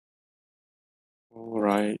All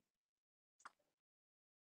right.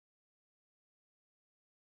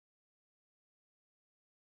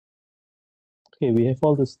 Okay, we have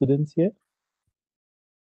all the students here.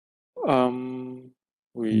 Um,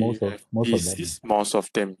 we have Most of them. PCs, most of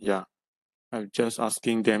them, yeah. I'm just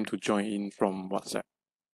asking them to join in from WhatsApp.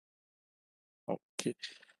 Okay.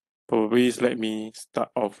 Probably let me start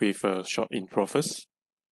off with a short intro first.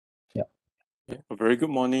 Yeah. Yeah. A very good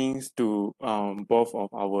mornings to both of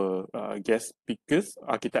our guest speakers,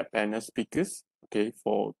 architect panel speakers. Okay,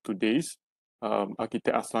 for today's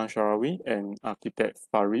architect Azlan Syarawi and architect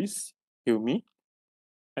Fariz Hilmi.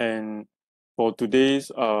 And for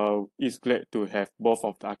today's, it's glad to have both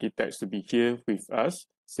of the architects to be here with us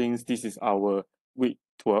since this is our week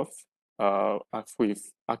 12 with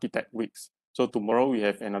architect weeks. So tomorrow we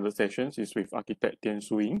have another session is with architect Tian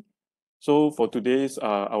Suing. So for today's,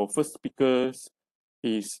 our first speakers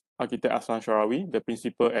is architect Azlan Syarawi, the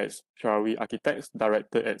principal at Syarawi Architects,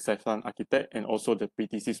 director at Azlan Architect, and also the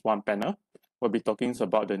PTC's one panel. We'll be talking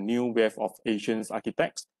about the new wave of Asian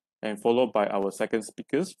architects, and followed by our second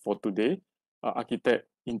speakers for today, architect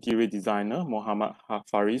interior designer Mohamed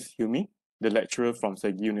Fariz Hilmi, the lecturer from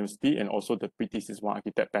Segi University, and also the PTC's one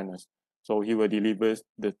architect panels. So he will deliver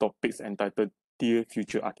the topics entitled Dear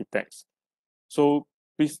Future Architects. So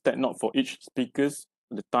please take note for each speakers,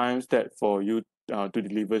 the times that for you to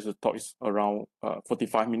deliver the talk is around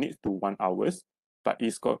 45 minutes to 1 hours. But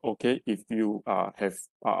it's okay if you have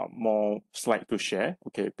more slide to share,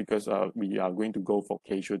 okay, because we are going to go for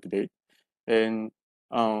casual today. And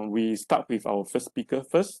we start with our first speaker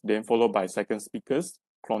first, then followed by second speakers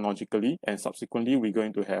chronologically, and subsequently we're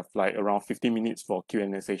going to have like around 15 minutes for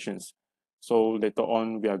Q&A sessions. So later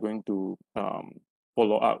on, we are going to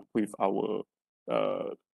follow up with our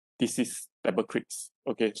this is table crits.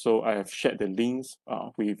 Okay, so I have shared the links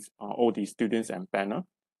with all the students and panel.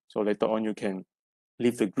 So later on, you can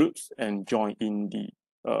leave the groups and join in the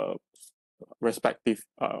uh, respective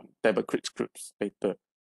table crits groups later.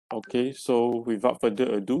 Okay, so without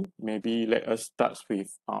further ado, maybe let us start with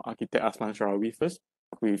architect Azlan Syarawi first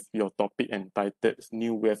with your topic entitled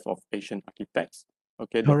New Wave of Asian Architects.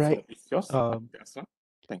 Okay, the All floor right. is yours, Um, Architect Azlan.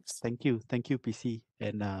 Thanks. thank you, PC,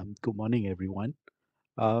 and good morning, everyone.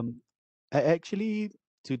 Um, I actually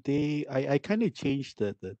today I kind of changed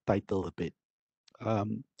the title a bit.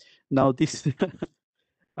 Um, now this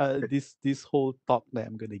this whole talk that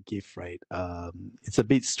I'm gonna give, right? It's a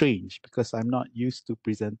bit strange because I'm not used to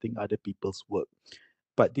presenting other people's work,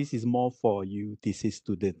 but this is more for you thesis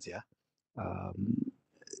students, yeah. Um,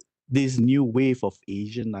 this new wave of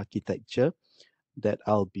Asian architecture that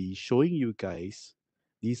I'll be showing you guys.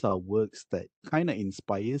 These are works that kind of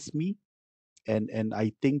inspires me, and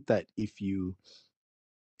I think that if you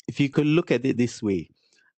could look at it this way,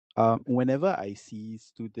 whenever I see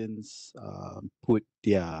students put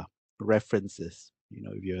their references, you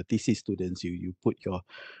know, if you're a thesis students, you put your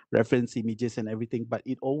reference images and everything, but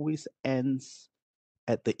it always ends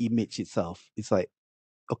at the image itself. It's like,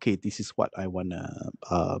 okay, this is what I wanna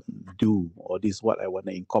do, or this is what I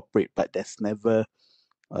wanna incorporate, but there's never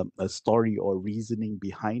a story or reasoning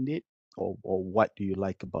behind it, or what do you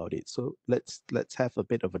like about it. So let's have a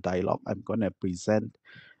bit of a dialogue. I'm going to present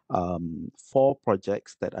four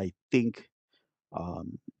projects that I think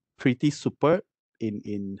um, pretty super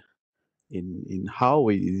in how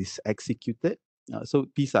it is executed. So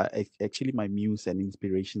these are actually my muse and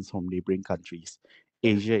inspirations from neighboring countries,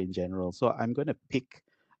 Asia in general. So I'm going to pick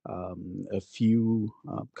a few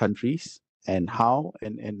countries and how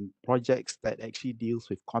and projects that actually deals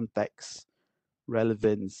with context,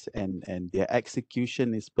 relevance, and their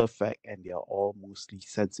execution is perfect, and they are all mostly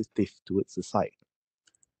sensitive towards the site.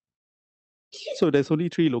 So there's only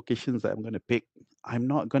three locations that I'm going to pick. I'm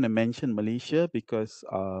not going to mention Malaysia because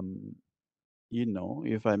you know,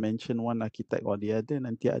 if I mention one architect or the other,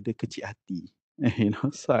 nanti ada kecil hati. You know,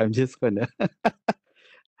 so I'm just gonna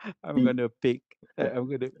I'm gonna pick I'm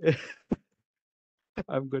gonna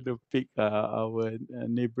I'm gonna pick our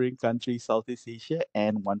neighboring country, Southeast Asia,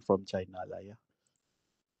 and one from China lah, yeah.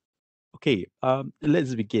 Okay,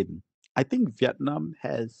 let's begin. I think Vietnam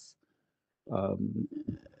has um,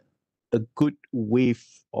 a good wave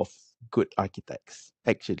of good architects.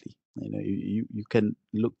 Actually, you know, you can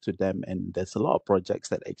look to them, and there's a lot of projects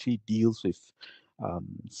that actually deals with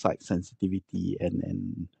site sensitivity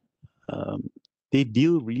and um, they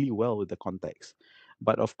deal really well with the context.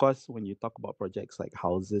 But of course, when you talk about projects like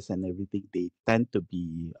houses and everything, they tend to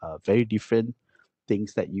be very different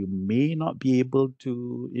things that you may not be able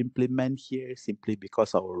to implement here simply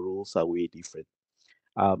because our rules are way different.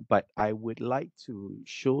 But I would like to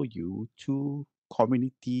show you two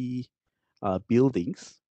community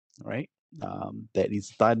buildings, right? that is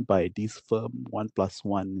done by this firm,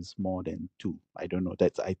 1+1 is more than 2. I don't know.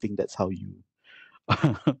 I think that's how you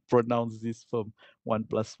pronounce this firm.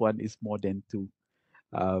 1+1 is more than 2.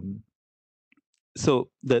 Um, so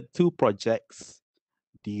the two projects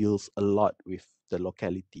deals a lot with the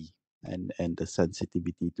locality and the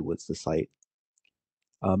sensitivity towards the site.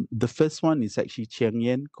 The first one is actually Chiang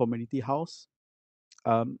Yen Community House.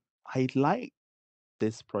 I like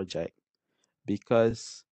this project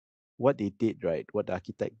because what they did, right, what the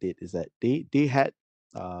architect did is that they had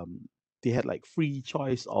like free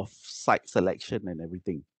choice of site selection and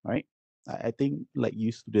everything, right? I think like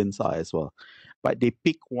you students are as well, but they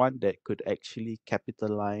pick one that could actually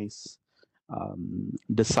capitalize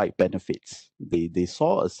the site benefits. They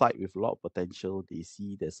saw a site with a lot of potential. They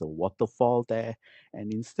see there's a waterfall there,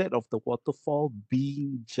 and instead of the waterfall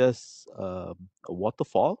being just a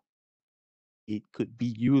waterfall, it could be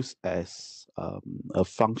used as a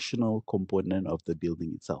functional component of the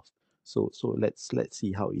building itself. So let's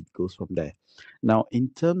see how it goes from there. Now,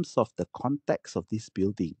 in terms of the context of this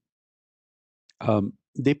building,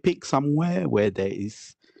 they pick somewhere where there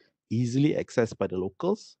is easily accessed by the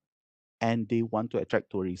locals, and they want to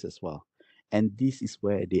attract tourists as well. And this is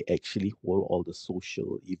where they actually hold all the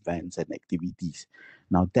social events and activities.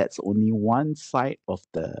 Now, that's only one side of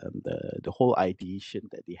the whole ideation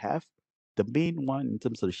that they have. The main one, in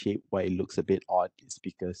terms of the shape, why it looks a bit odd, is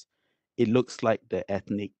because it looks like the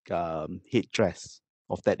ethnic headdress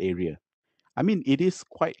of that area. I mean, it is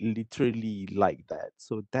quite literally like that.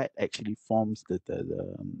 So that actually forms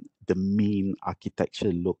the main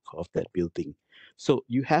architecture look of that building. So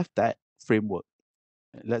you have that framework.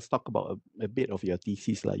 Let's talk about a bit of your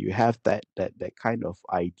thesis. Like you have that kind of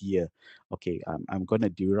idea. Okay, I'm gonna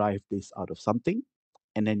derive this out of something,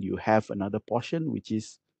 and then you have another portion which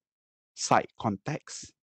is site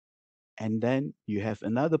context, and then you have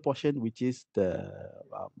another portion which is the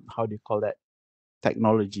how do you call that,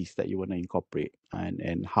 technologies that you want to incorporate,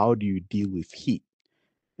 and how do you deal with heat,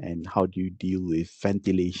 and how do you deal with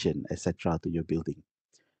ventilation, etc., to your building.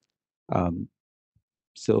 um,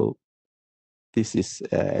 so this is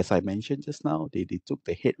as I mentioned just now, they took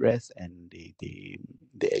the headrest and they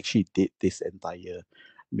actually did this entire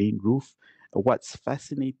main roof. What's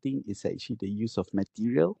fascinating is actually the use of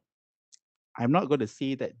material. I'm not going to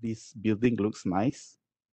say that this building looks nice.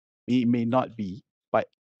 It may not be, but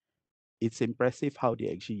it's impressive how they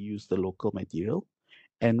actually use the local material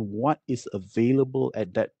and what is available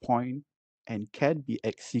at that point and can be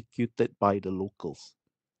executed by the locals.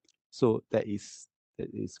 So that is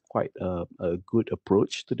quite a good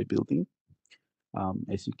approach to the building.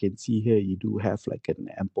 As you can see here, you do have like an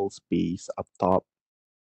ample space up top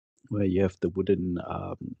where you have the wooden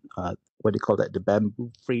what do you call that, the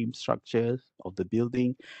bamboo frame structure of the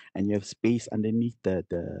building, and you have space underneath the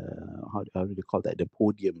how do you call that, the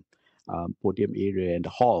podium area and the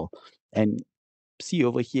hall. And see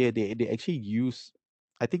over here, they actually use,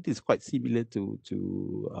 I think this is quite similar to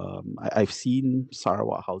I've seen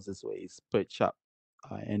Sarawak houses where it's perched up,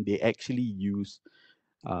 and they actually use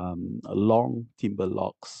long timber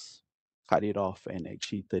logs, cut it off and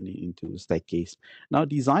actually turn it into a staircase. Now,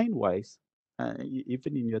 design wise,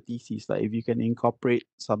 even in your thesis, like if you can incorporate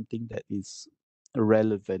something that is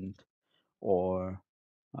relevant or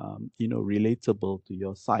relatable to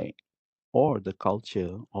your site or the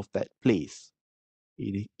culture of that place,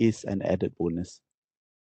 it is an added bonus.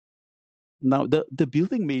 Now, the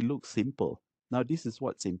building may look simple. Now, this is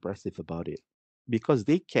what's impressive about it, because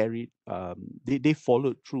they carried, they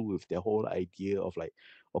followed through with their whole idea of like,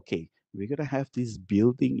 okay, we're gonna have this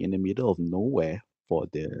building in the middle of nowhere for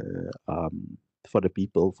the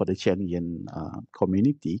people, for the Chilean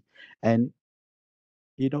community, and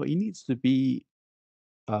it needs to be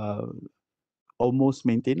uh, almost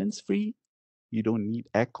maintenance free. You don't need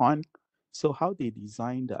aircon. So how they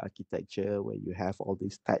design the architecture where you have all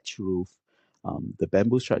this thatch roof, the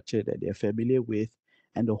bamboo structure that they're familiar with,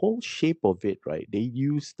 and the whole shape of it, right? They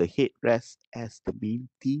use the headrest as the main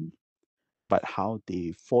theme, but how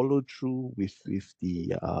they follow through with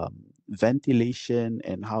the ventilation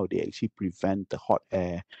and how they actually prevent the hot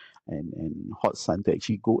air and hot sun to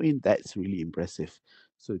actually go in, that's really impressive.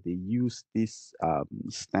 So they use this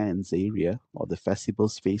stands area or the festival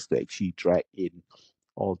space to actually drag in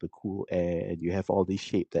all the cool air, and you have all this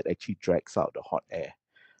shape that actually drags out the hot air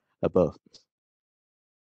above.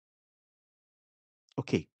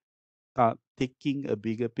 Okay, taking a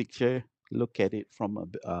bigger picture, look at it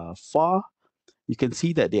from far, you can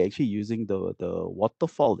see that they're actually using the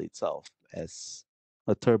waterfall itself as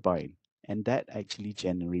a turbine, and that actually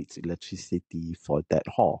generates electricity for that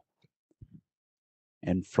hall.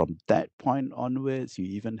 And from that point onwards, you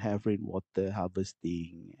even have rainwater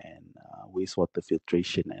harvesting and wastewater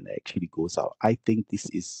filtration, and it actually goes out. I think this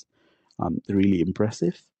is really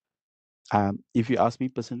impressive. If you ask me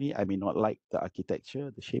personally, I may not like the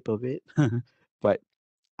architecture, the shape of it, but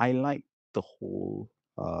I like the whole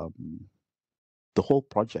um, the whole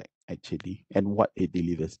project actually and what it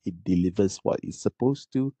delivers. It delivers what it's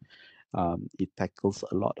supposed to. It tackles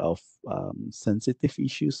a lot of sensitive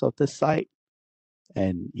issues of the site,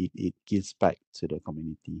 and it gives back to the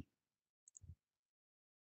community.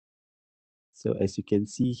 So as you can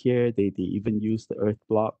see here, they even use the earth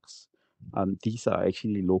blocks. These are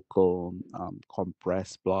actually local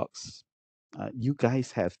compressed blocks. You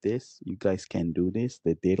guys have this. You guys can do this.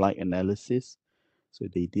 The daylight analysis. So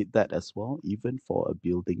they did that as well, even for a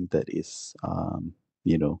building that is,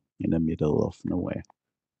 in the middle of nowhere.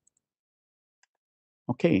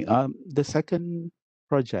 Okay. The second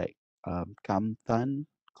project, Kamtan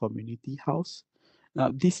Community House. Now,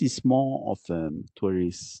 this is more of a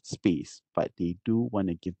tourist space, but they do want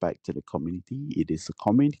to give back to the community. It is a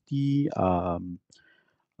community uh,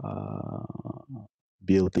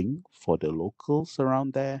 building for the locals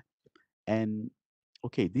around there. And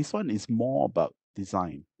okay, this one is more about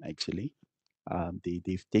design, actually.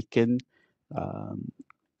 They've taken um,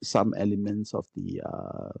 some elements of the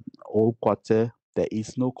old quarter. There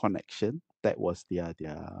is no connection. That was their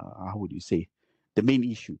how would you say, the main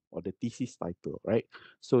issue or the thesis title, right?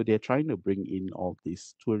 So they're trying to bring in all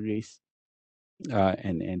these tourists,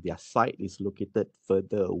 and their site is located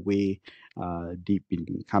further away, deep in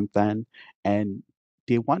Kamtan, and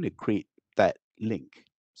they want to create that link.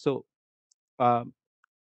 So um,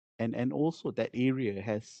 and also that area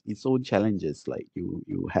has its own challenges, like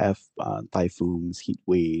you have typhoons, heat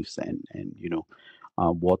waves, and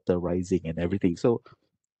water rising and everything. So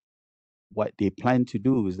what they plan to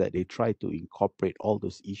do is that they try to incorporate all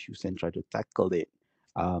those issues and try to tackle it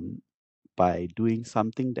um, by doing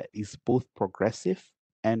something that is both progressive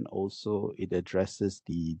and also it addresses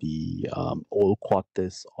the old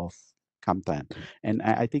quarters of Kamtan. And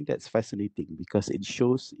I think that's fascinating because it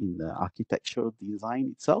shows in the architectural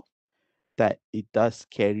design itself that it does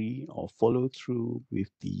carry or follow through with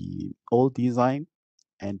the old design,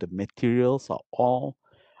 and the materials are all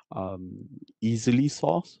um, easily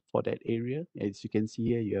sourced for that area. As you can see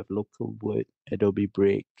here, you have local wood, adobe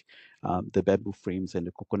brick, the bamboo frames, and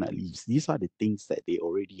the coconut leaves. These are the things that they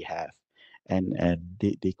already have, and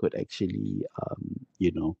they could actually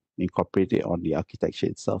incorporate it on the architecture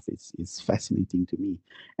itself. It's fascinating to me,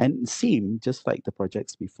 and same just like the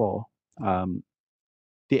projects before. Um,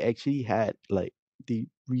 they actually had like they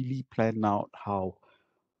really planned out how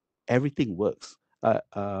everything works.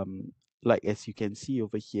 Like as you can see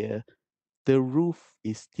over here, the roof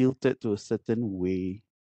is tilted to a certain way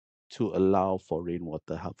to allow for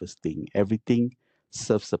rainwater harvesting. Everything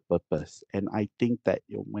serves a purpose, and I think that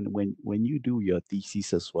when you do your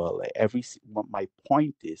thesis as well, like what my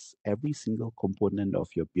point is, every single component of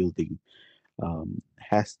your building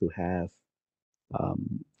has to have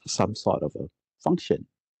some sort of a function.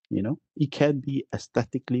 It can be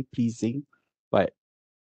aesthetically pleasing, but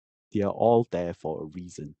they are all there for a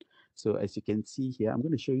reason. So as you can see here, I'm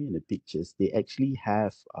going to show you in the pictures. They actually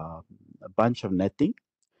have a bunch of netting.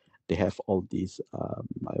 They have all these,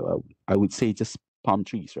 I would say, just palm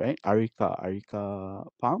trees, right? Areca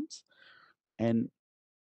palms, and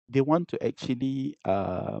they want to actually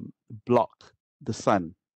block the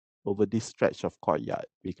sun over this stretch of courtyard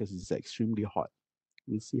because it's extremely hot.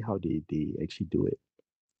 We'll see how they actually do it.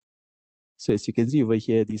 So as you can see over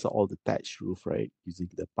here, these are all the thatched roof, right, using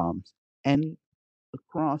the palms. And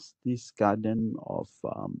across this garden of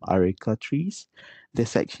areca trees,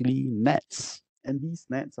 there's actually nets. And these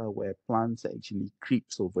nets are where plants actually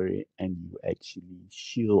creeps over it and you actually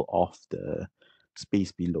shield off the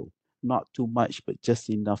space below. Not too much, but just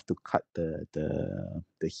enough to cut the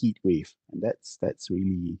heat wave. And that's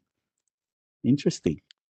really interesting.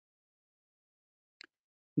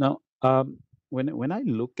 Now, when I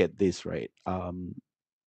look at this, right,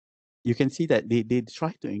 you can see that they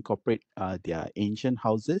try to incorporate their ancient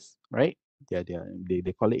houses, right?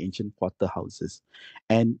 They call it ancient quarter houses,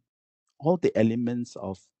 and all the elements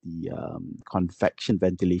of the convection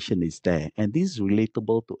ventilation is there, and this is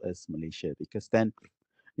relatable to us Malaysia because then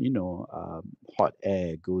hot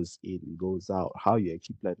air goes in, goes out. How you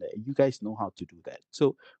actually plan that? You guys know how to do that.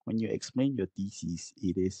 So when you explain your thesis,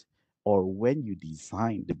 it is or when you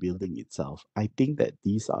design the building itself, I think that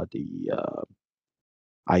these are the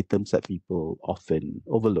items that people often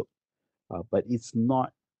overlook. But it's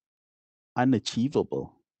not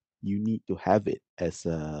unachievable. You need to have it as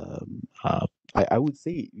a I would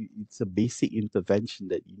say it's a basic intervention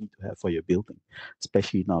that you need to have for your building,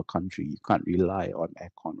 especially in our country. You can't rely on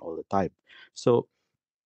aircon all the time. So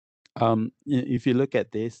if you look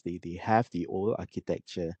at this, they have the old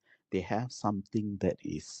architecture. They have something that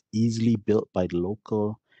is easily built by the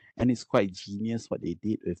local, and it's quite genius what they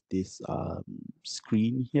did with this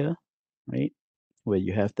screen here, right? Where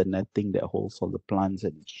you have the netting that holds all the plants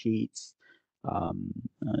and shades,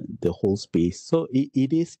 the whole space. So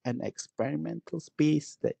it is an experimental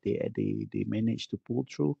space that they managed to pull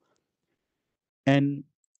through. And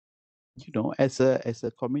as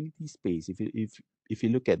a community space, if you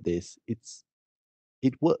look at this,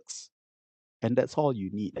 it works, and that's all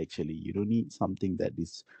you need. Actually, you don't need something that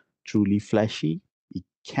is truly flashy. It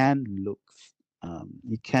can look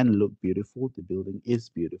beautiful. The building is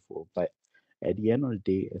beautiful, but at the end of the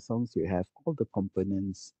day, as long as you have all the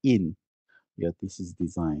components in your thesis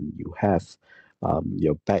design, you have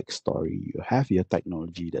your backstory, you have your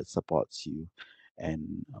technology that supports you,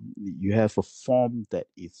 and you have a form that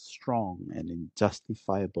is strong and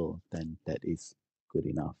justifiable, then that is good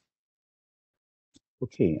enough.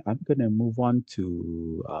 Okay, I'm gonna move on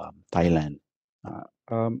to Thailand.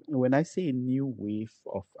 When I say new wave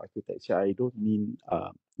of architecture, I don't mean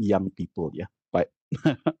young people, yeah, but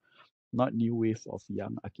not new wave of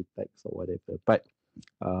young architects or whatever. But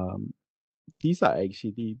um, these are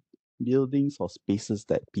actually buildings or spaces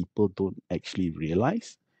that people don't actually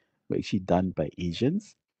realize were actually done by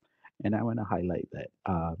Asians, and I want to highlight that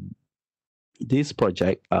this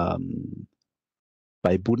project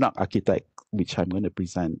by Bunak Architect, which I'm going to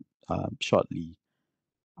present shortly.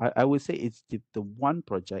 I would say it's the one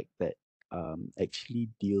project that actually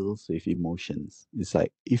deals with emotions. It's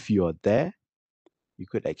like if you're there, you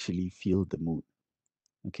could actually feel the mood.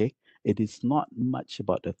 Okay, it is not much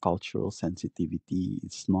about the cultural sensitivity.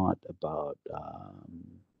 It's not about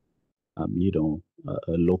a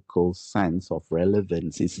local sense of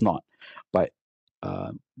relevance. It's not, but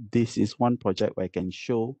this is one project where I can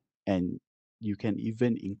show, and you can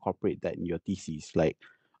even incorporate that in your thesis. Like,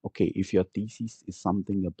 okay, if your thesis is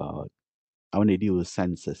something about I want to deal with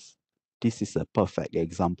senses. This is a perfect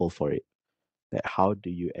example for it. That how do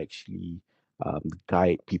you actually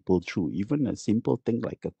guide people through even a simple thing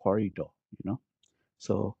like a corridor, you know?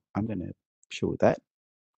 So I'm gonna show that.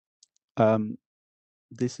 Um,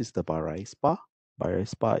 this is the Barai Spa. Barai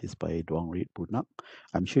Spa is by Duang Red Bunak.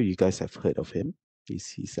 I'm sure you guys have heard of him.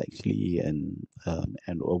 He's actually an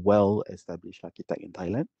a well-established architect in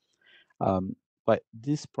Thailand. But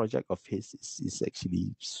this project of his is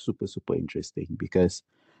actually super super interesting because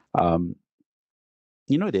um,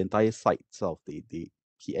 the entire site itself,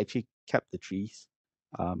 he actually kept the trees.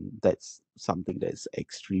 That's something that's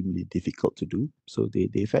extremely difficult to do. So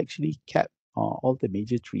they've actually kept all the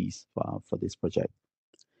major trees for this project.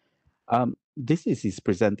 This is his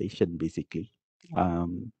presentation basically.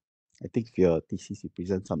 Um, I think if your thesis you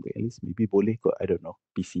present something at least maybe boleh kot, I don't know,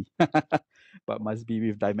 PC. But must be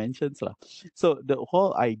with dimensions lah. So the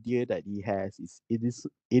whole idea that he has is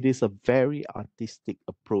it is a very artistic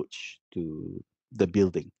approach to the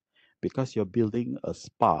building, because you're building a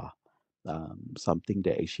spa, something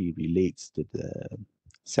that actually relates to the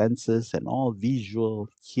senses and all visual,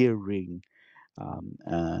 hearing,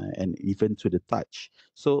 and even to the touch.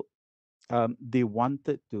 So they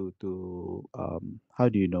wanted to how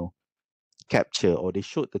do you know capture, or they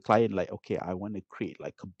showed the client like, okay, I want to create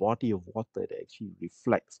like a body of water that actually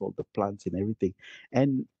reflects all the plants and everything,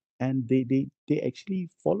 and they actually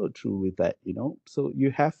followed through with that, so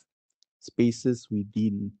you have spaces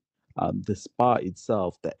within the spa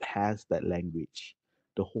itself that has that language,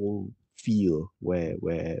 the whole feel where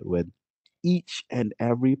each and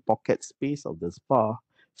every pocket space of the spa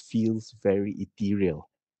feels very ethereal.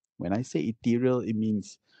 When I say ethereal, it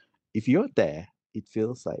means if you're there, it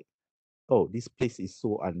feels like, oh, this place is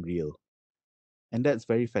so unreal. And that's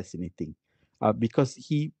very fascinating because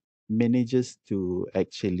he manages to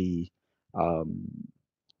actually um,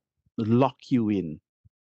 lock you in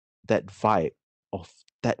that vibe of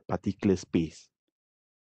that particular space.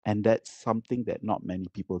 And that's something that not many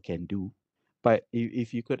people can do. But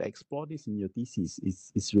if you could explore this in your thesis,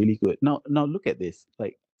 it's really good. Now look at this.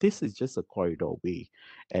 Like, this is just a corridor way,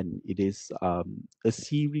 and it is a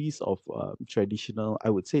series of traditional. I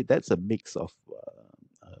would say that's a mix of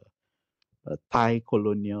Thai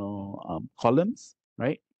colonial columns,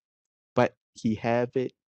 right? But he have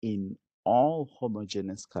it in all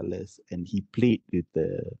homogeneous colors, and he played with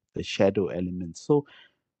the shadow elements. So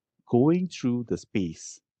going through the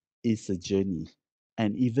space is a journey,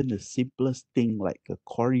 and even the simplest thing like a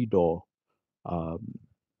corridor um,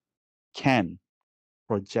 can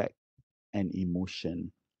project an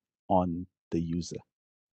emotion on the user.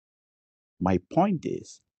 My point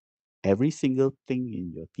is, every single thing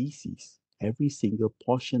in your thesis, every single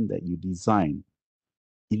portion that you design,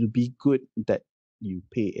 it'll be good that you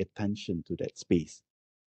pay attention to that space,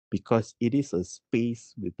 because it is a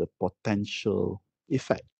space with a potential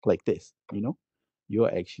effect like this.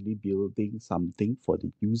 You're actually building something for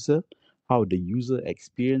the user, how the user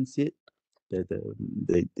experience it, the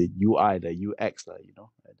the the UI, the UX,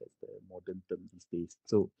 that's the modern term these days.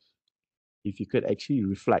 So if you could actually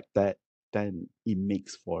reflect that, then it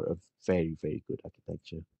makes for a very, very good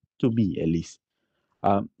architecture, to me at least.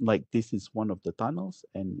 Like this is one of the tunnels,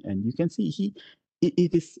 and you can see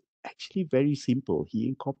it is actually very simple. He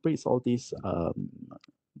incorporates all these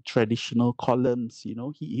traditional columns.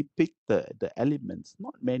 He picked the elements,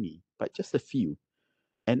 not many, but just a few,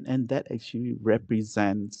 and that actually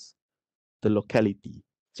represents the locality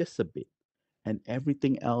just a bit, and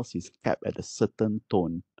everything else is kept at a certain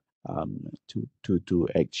tone, to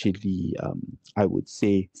actually, I would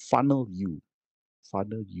say, funnel you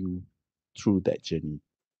through that journey.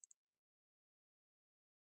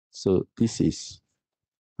 So this is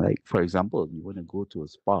like, for example, you want to go to a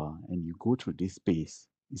spa and you go through this space.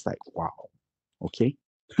 It's like, wow, okay.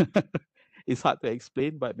 It's hard to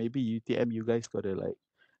explain, but maybe UTM, you guys gotta like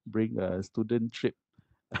bring a student trip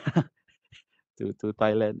to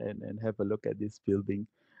Thailand and have a look at this building.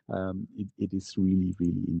 It is really,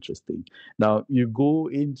 really interesting. Now you go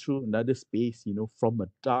in through another space, from a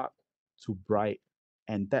dark to bright,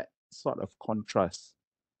 and that sort of contrast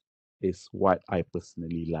is what I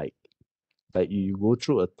personally like. Like you go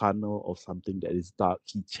through a tunnel of something that is dark,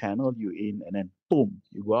 he channel you in, and then boom,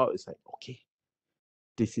 you go out. It's like, okay,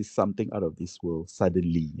 this is something out of this world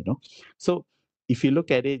suddenly. So if you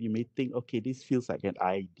look at it, you may think, okay, this feels like an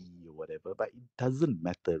ID or whatever, but it doesn't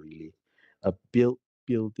matter really. A built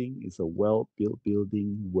building is a well-built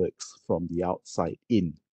building, works from the outside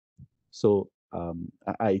in. So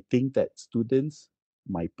I think that students,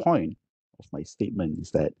 my point of my statement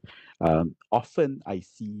is that often I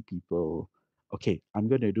see people, okay, I'm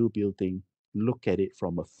going to do building, look at it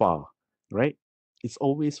from afar, right? It's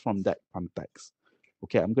always from that context.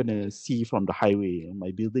 Okay, I'm going to see from the highway,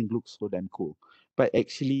 my building looks so damn cool. But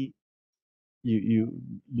actually,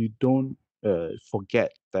 you don't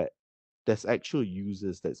forget that there's actual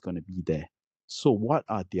users that's going to be there. So what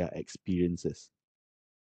are their experiences?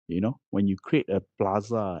 When you create a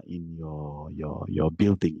plaza in your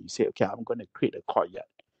building, you say, okay, I'm going to create a courtyard.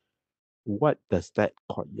 What does that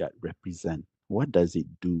courtyard represent? What does it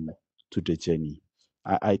do to the journey?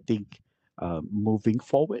 I think moving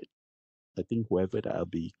forward, I think whoever that I'll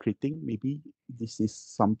be creating, maybe this is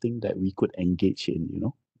something that we could engage in,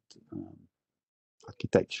 um,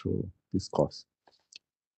 architectural discourse.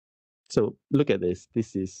 So look at this.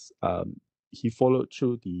 This is he followed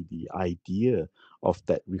through the idea of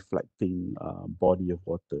that reflecting body of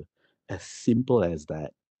water, as simple as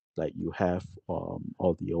that. Like you have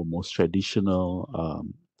all the almost traditional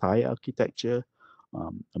Thai architecture,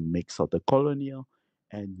 a mix of the colonial,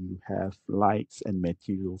 and you have lights and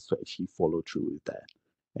materials to actually follow through with that.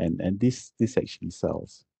 And this actually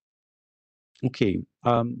sells. Okay.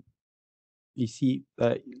 You see,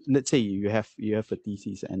 let's say you have a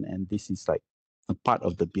thesis, and this is like a part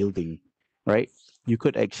of the building, right? You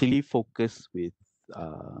could actually focus with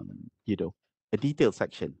a detailed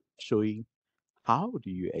section showing how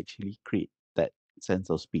do you actually create that sense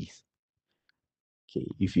of space. Okay,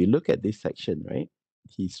 if you look at this section, right,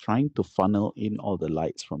 he's trying to funnel in all the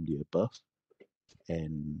lights from the above,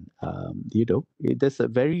 and there's a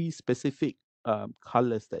very specific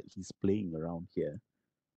colors that he's playing around here,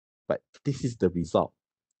 but this is the result.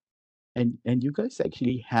 And you guys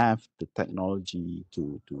actually have the technology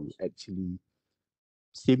to actually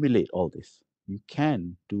simulate all this. You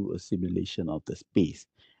can do a simulation of the space.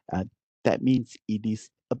 Uh, that means it is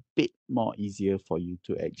a bit more easier for you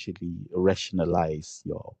to actually rationalize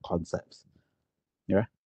your concepts. Yeah.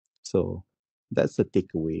 So that's the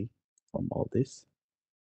takeaway from all this.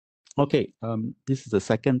 Okay. This is the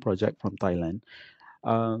second project from Thailand.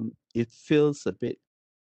 It feels a bit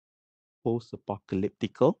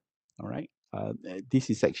post-apocalyptical. All right. This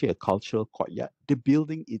is actually a cultural courtyard. The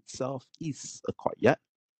building itself is a courtyard,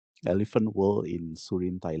 Elephant World in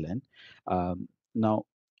Surin, Thailand. Now,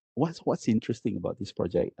 what's interesting about this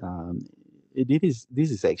project? This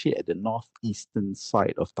is actually at the northeastern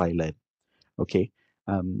side of Thailand. Okay,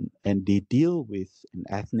 and they deal with an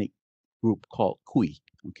ethnic group called Kui.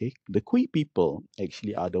 Okay, the Kui people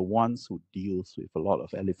actually are the ones who deals with a lot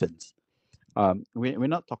of elephants. We're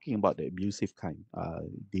not talking about the abusive kind.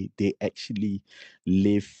 They actually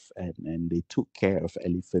live and they took care of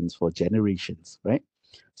elephants for generations, right?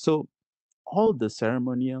 So all the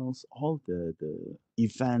ceremonials, all the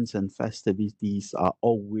events and festivities are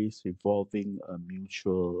always revolving a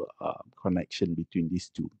mutual connection between these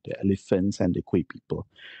two, the elephants and the Khoi people.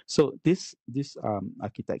 So this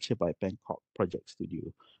architecture by Bangkok Project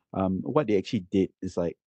Studio, what they actually did is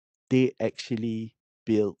like they actually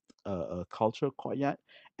built a cultural courtyard,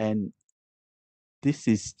 and this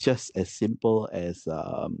is just as simple as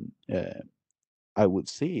I would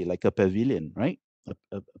say like a pavilion, right?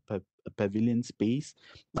 A pavilion space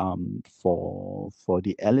for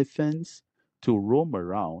the elephants to roam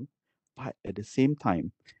around, but at the same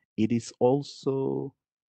time, it is also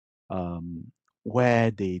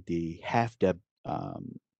where they have their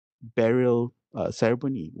burial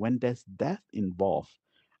ceremony when there's death involved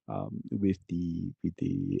with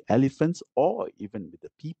the elephants or even with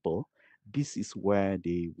the people. This is where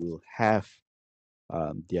they will have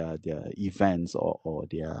their events or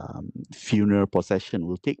their funeral procession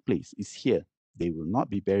will take place is here. They will not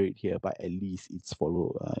be buried here, but at least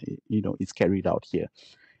it's carried out here.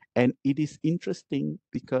 And it is interesting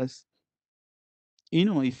because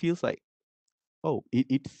it feels like, oh,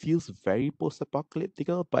 it feels very post-apocalyptic,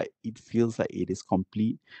 but it feels like it is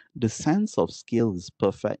complete. The sense of scale is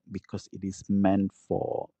perfect because it is meant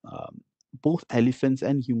for both elephants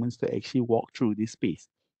and humans to actually walk through this space,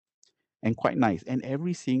 and quite nice. And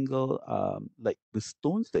every single like the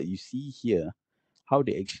stones that you see here, how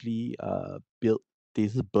they actually built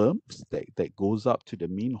these berms that goes up to the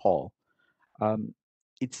main hall. um,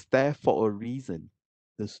 it's there for a reason.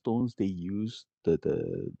 The stones they use,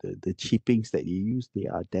 the chippings that they use, they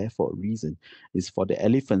are there for a reason. It's for the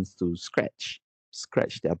elephants to scratch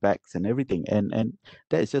their backs and everything, and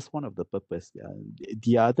that is just one of the purpose.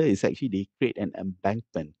 The other is actually they create an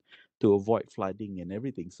embankment to avoid flooding and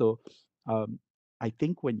everything. So um, I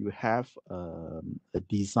think when you have a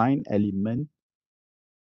design element,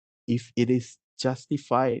 if it is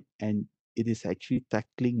justified and it is actually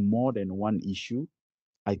tackling more than one issue,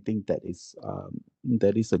 I think that is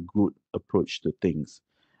a good approach to things.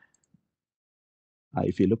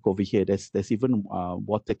 If you look over here, there's even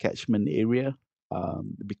water catchment area,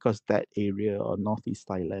 because that area or northeast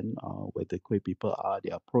Thailand, where the Khoi people are,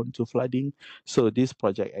 they are prone to flooding. So this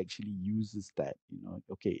project actually uses that.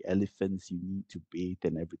 Okay, elephants, you need to bathe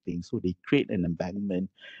and everything. So they create an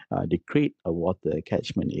embankment, they create a water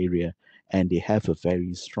catchment area, and they have a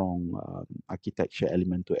very strong architecture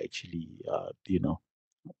element to actually,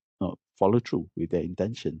 follow through with their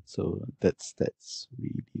intention. So that's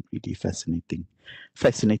really really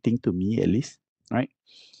fascinating to me at least, right?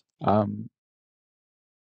 Um,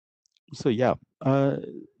 so yeah,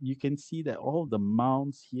 you can see that all the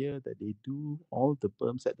mounds here that they do, all the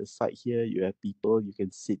berms at the side here, you have people, you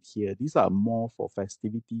can sit here. These are more for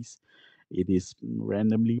festivities. It is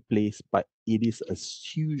randomly placed, but it is a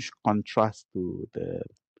huge contrast to the,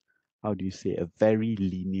 how do you say, a very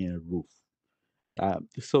linear roof.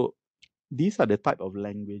 So these are the type of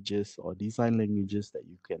languages or design languages that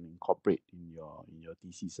you can incorporate in your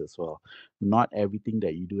thesis as well. Not everything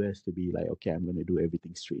that you do has to be like, okay, I'm going to do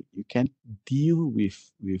everything straight. You can deal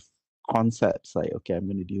with concepts like, okay, I'm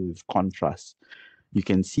going to deal with contrast. You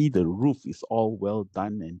can see the roof is all well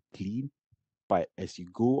done and clean, but as you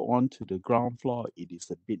go on to the ground floor, it is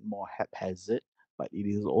a bit more haphazard, but it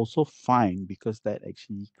is also fine because that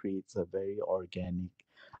actually creates a very organic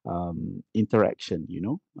interaction.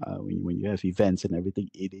 When you have events and everything,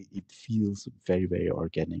 it feels very, very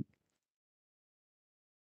organic.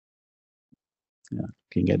 Yeah,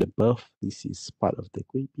 looking at above, this is part of the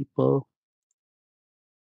Kui people.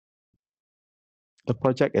 A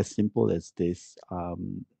project as simple as this,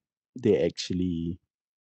 they actually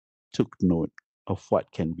took note of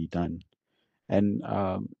what can be done. And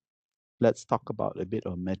let's talk about a bit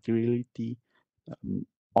of materiality. Um,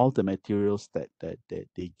 all the materials that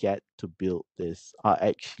they get to build this are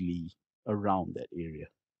actually around that area.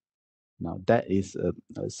 Now, that is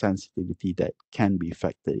a sensitivity that can be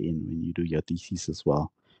factored in when you do your thesis as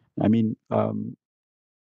well. I mean,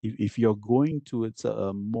 if you're going towards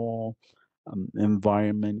a more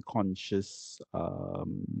environment conscious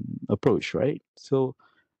approach, right? So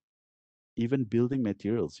even building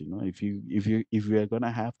materials, if you are going to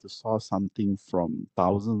have to source something from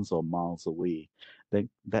thousands of miles away, then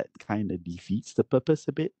that kind of defeats the purpose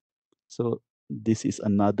a bit. So this is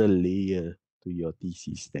another layer to your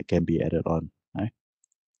thesis that can be added on, right?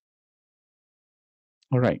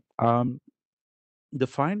 All right. The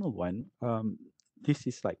final one, this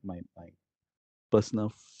is like my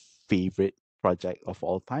personal favorite project of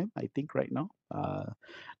all time, I think, right now.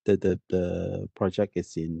 The project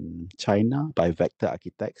is in China by Vector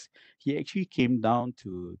Architects. He actually came down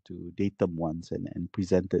to Datum once and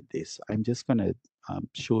presented this. I'm just gonna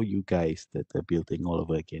show you guys the building all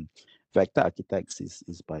over again. Vector Architects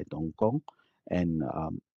is by Dong Kong, and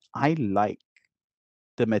I like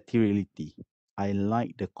the materiality. I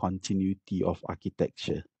like the continuity of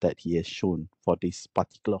architecture that he has shown for this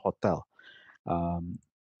particular hotel. Um,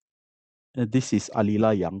 this is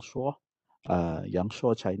Alila Yangshuo,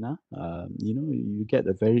 Yangshuo, China. You get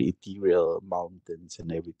a very ethereal mountains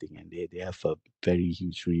and everything, and they have a very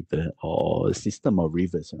huge river or a system of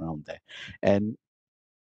rivers around there. And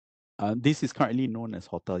this is currently known as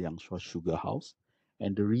Hotel Yangshuo Sugar House.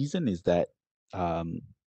 And the reason is that um,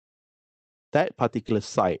 that particular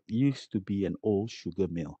site used to be an old sugar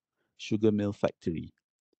mill factory.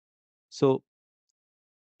 So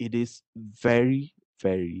it is very,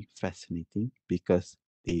 very fascinating because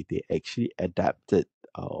they actually adapted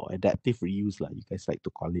or adaptive reuse, like you guys like to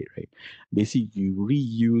call it, right? Basically, you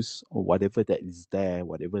reuse whatever that is there,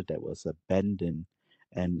 whatever that was abandoned,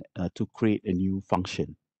 and to create a new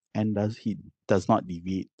function. And he does not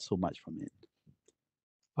deviate so much from it.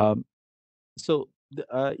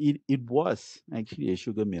 It was actually a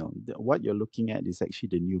sugar mill. What you're looking at is actually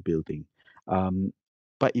the new building. Um,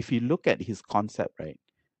 but if you look at his concept, right,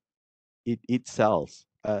 it sells.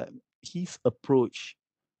 His approach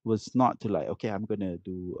was not to like, okay, I'm gonna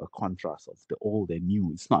do a contrast of the old and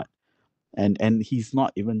new. It's not, and he's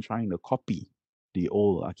not even trying to copy the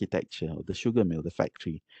old architecture of the sugar mill, the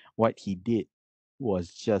factory. What he did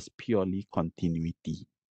was just purely continuity.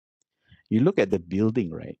 You look at the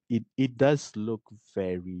building, right? It does look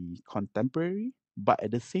very contemporary, but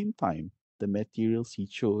at the same time, the materials he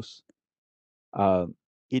chose,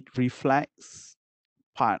 it reflects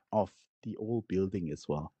part of the old building as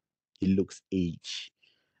well. It looks aged.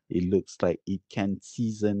 It looks like it can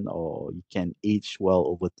season or it can age well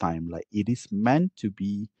over time. Like it is meant to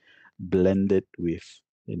be blended with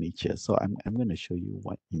the nature. So I'm going to show you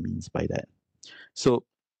what he means by that. So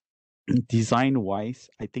design wise,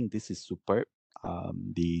 I think this is superb.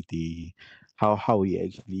 The how he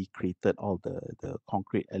actually created all the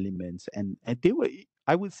concrete elements, and they were,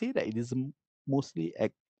 I would say that it is mostly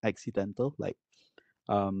accidental. Like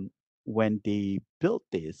um, when they built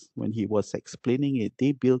this, when he was explaining it,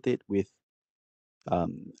 they built it with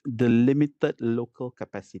the limited local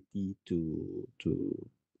capacity to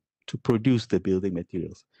produce the building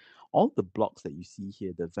materials. All the blocks that you see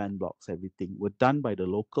here, the van blocks, everything, were done by the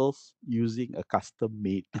locals using a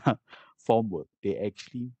custom-made formwork. They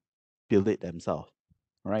actually build it themselves,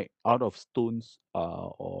 right, out of stones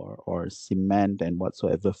or cement and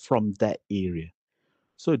whatsoever from that area.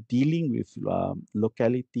 So dealing with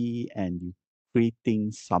locality and you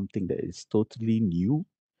creating something that is totally new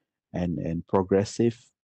and progressive,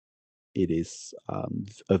 it is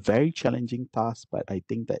a very challenging task, but I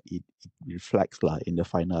think that it reflects in the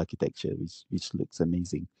final architecture, which looks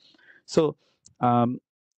amazing. So um,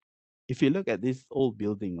 if you look at this old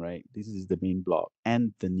building, right, this is the main block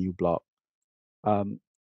and the new block. Um,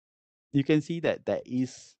 you can see that there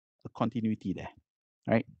is a continuity there,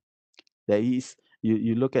 right? There is,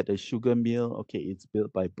 you look at the sugar mill, okay, it's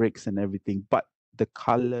built by bricks and everything, but the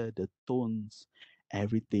color, the tones,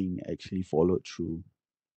 everything actually followed through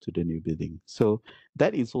to the new building. So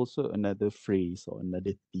that is also another phrase or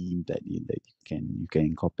another theme that you can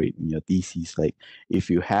incorporate in your thesis. Like if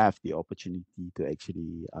you have the opportunity to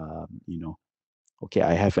actually okay,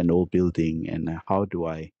 I have an old building, and how do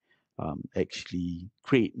I actually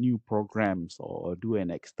create new programs or do an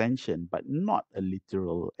extension, but not a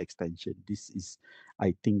literal extension. This is,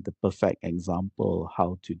 I think, the perfect example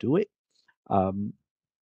how to do it. Um,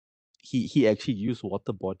 he actually used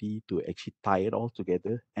water body to actually tie it all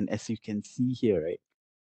together. And as you can see here, right?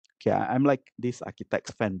 Okay, I'm like this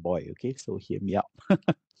architect's fanboy. Okay, so hear me out.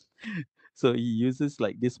 So he uses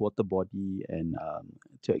like this water body and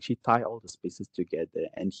to actually tie all the spaces together,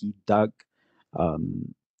 and he dug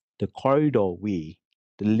um, the corridor way,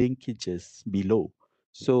 the linkages below.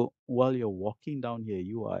 So while you're walking down here,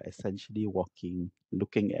 you are essentially walking,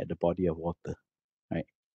 looking at the body of water, right?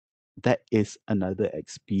 That is another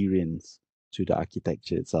experience to the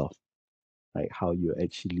architecture itself, right? How you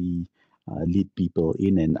actually lead people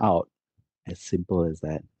in and out, as simple as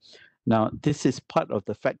that. Now, this is part of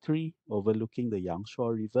the factory overlooking the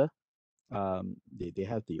Yangshua River. They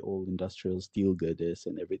have the old industrial steel girders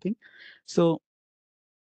and everything, so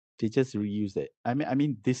they just reuse it. I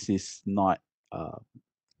mean, this is not uh,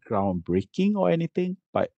 groundbreaking or anything,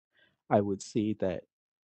 but I would say that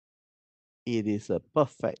it is a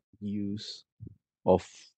perfect use of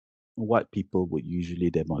what people would usually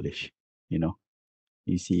demolish. You know,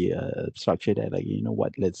 you see a structure that, like, you know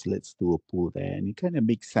what, let's do a pool there, and it kind of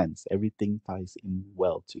makes sense. Everything ties in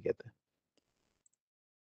well together.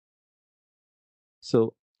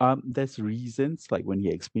 So there's reasons, like when he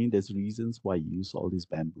explained, there's reasons why you use all these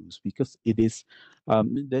bamboos, because it is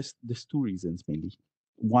there's two reasons mainly.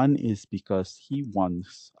 One is because he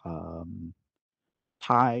wants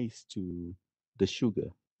ties to the sugar,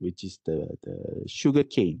 which is the sugar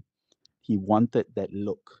cane. He wanted that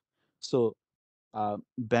look. So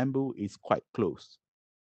bamboo is quite close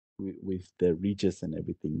with the ridges and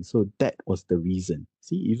everything. So that was the reason.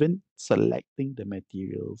 See, even selecting the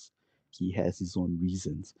materials, he has his own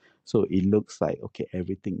reasons. So it looks like, okay,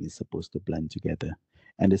 everything is supposed to blend together.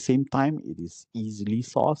 And at the same time, it is easily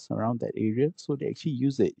sourced around that area. So they actually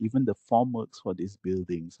use it. Even the formworks for these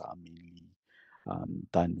buildings are mainly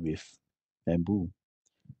done with bamboo.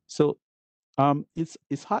 So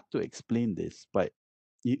it's hard to explain this, but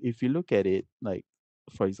if you look at it, like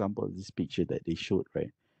for example, this picture that they showed,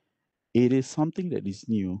 right? It is something that is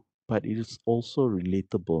new, but it is also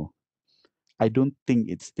relatable. I don't think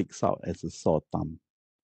it sticks out as a sore thumb,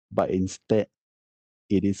 but instead,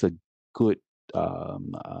 it is a good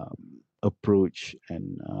approach.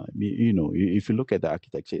 And you know, if you look at the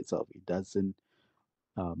architecture itself, it doesn't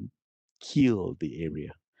um, kill the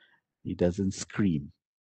area. It doesn't scream,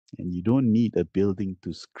 and you don't need a building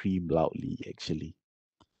to scream loudly. Actually,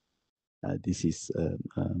 this is a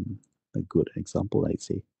good example, I'd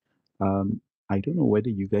say. Um, I don't know whether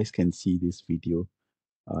you guys can see this video.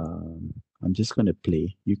 I'm just going to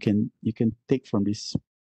play. You can take from this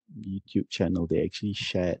YouTube channel. They actually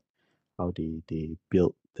shared how they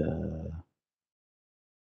built the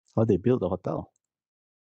hotel.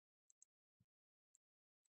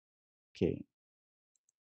 Okay,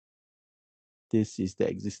 this is the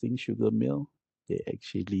existing sugar mill. They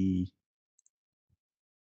actually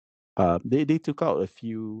they took out a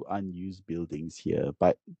few unused buildings here,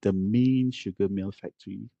 but the main sugar mill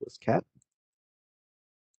factory was kept.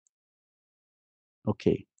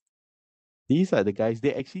 Okay, these are the guys.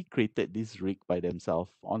 They actually created this rig by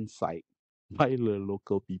themselves on site by the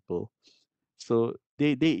local people. So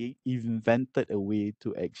they invented a way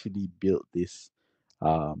to actually build this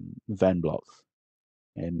van blocks.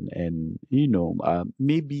 And you know,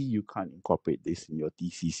 maybe you can't incorporate this in your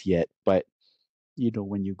thesis yet, but you know,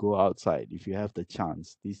 when you go outside, if you have the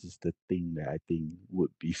chance, this is the thing that I think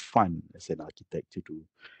would be fun as an architect to do.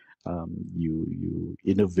 You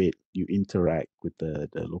innovate, you interact with the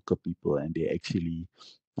local people, and they actually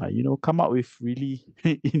you know, come up with really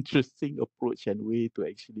interesting approach and way to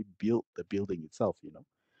actually build the building itself, you know,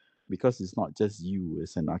 because it's not just you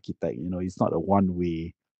as an architect, you know, it's not a one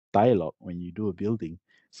way dialogue when you do a building.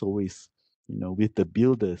 It's always, you know, with the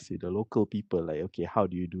builders, with the local people, like, okay, how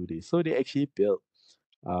do you do this? So they actually built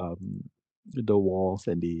um the walls,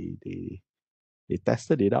 and they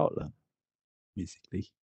tested it out,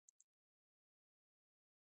 basically.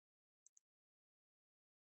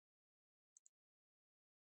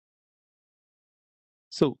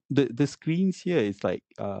 So the screens here is like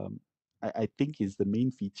I think is the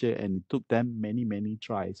main feature, and it took them many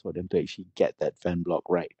tries for them to actually get that fan block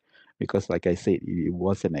right, because like I said, it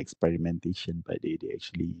was an experimentation, but they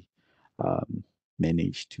actually um,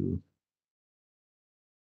 managed to.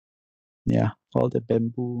 Yeah, all the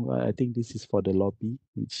bamboo. I think this is for the lobby,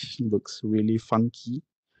 which looks really funky.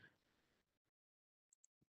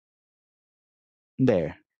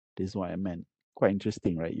 There, this is what I meant. Quite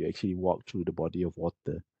interesting, right? You actually walk through the body of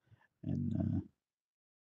water, and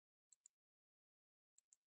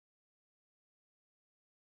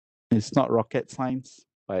it's not rocket science,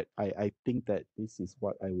 but I think that this is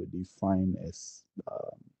what I would define as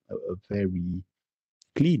a very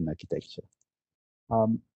clean architecture.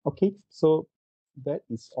 Okay, so that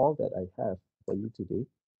is all that I have for you today.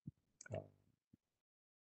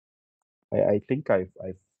 Uh, I think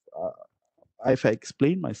I've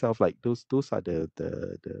explained myself, like those are the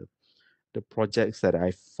projects that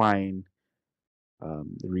I find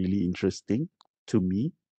really interesting to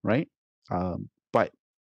me, right? But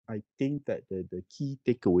I think that the key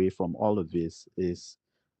takeaway from all of this is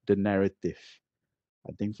the narrative.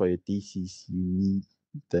 I think for your thesis, you need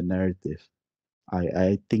the narrative.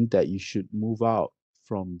 I think that you should move out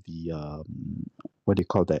from the what do you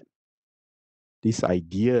call that? This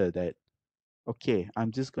idea that, okay,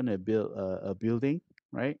 I'm just gonna build a building,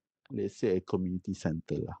 right? Let's say a community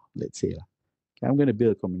center, lah. Let's say lah. Okay, I'm gonna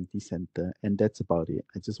build a community center, and that's about it.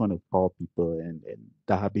 I just want to call people and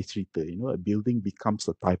dah habis cerita. You know, a building becomes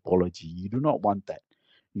a typology. You do not want that.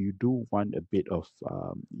 You do want a bit of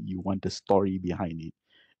you want a story behind it.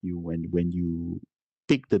 You when you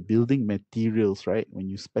pick the building materials, right?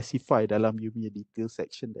 When you specify dalam you punya detail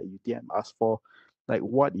section that UTM asked for, like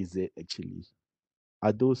what is it actually?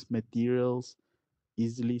 Are those materials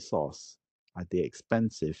easily sourced? Are they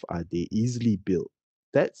expensive? Are they easily built?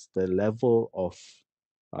 That's the level of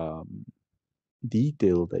um,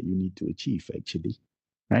 detail that you need to achieve, actually,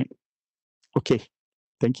 right? Okay,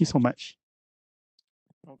 thank you so much.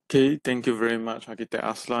 Okay, thank you very much, Architect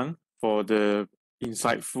Aslan, for the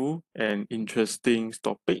insightful and interesting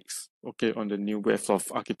topics, okay, on the new waves of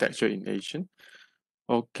architecture in Asia.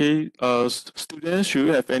 Okay, students, should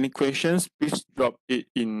you have any questions, please drop it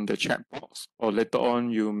in the chat box, or later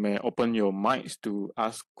on you may open your mics to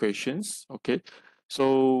ask questions. Okay,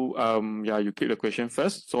 so yeah, you click the question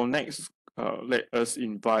first. So next, let us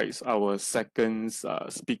invite our second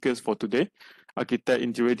speakers for today, architect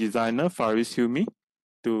interior designer Fariz Hilmi,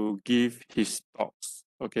 to give his thoughts.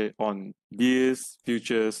 Okay, on these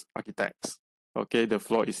futures architects. Okay, the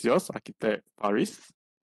floor is yours, Architect Fariz.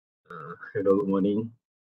 Hello, good morning.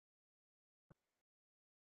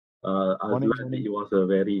 Morning, Azlan, morning. it was a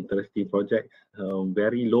very interesting project,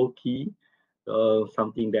 very low key,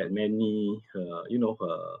 something that many,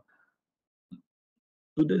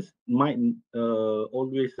 students might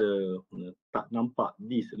always tak nampak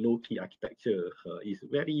this low key architecture is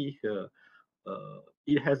very,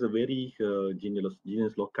 it has a very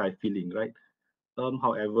genius loci feeling, right?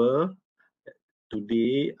 However,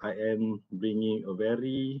 today I am bringing a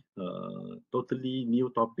very totally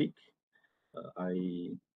new topic.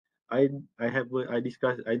 I I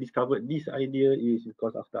discovered this idea is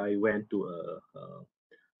because after I went to a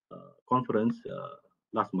conference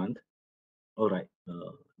last month. All right,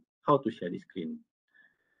 how to share the screen?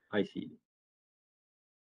 I see.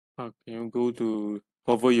 Okay, you go to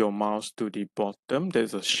hover your mouse to the bottom.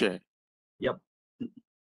 There's a share. Yep.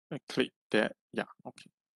 I click that. Yeah. Okay.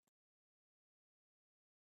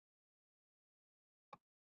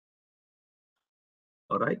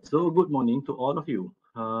 All right. So good morning to all of you.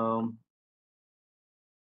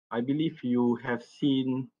 I believe you have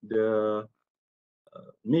seen the.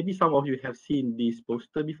 Maybe some of you have seen this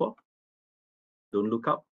poster before. Don't look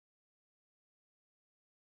up.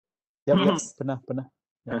 Yep, pernah.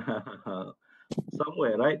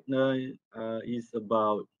 Somewhere, right? Is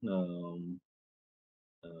about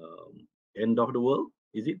end of the world.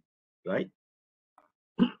 Is it right?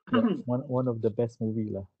 Yeah, one of the best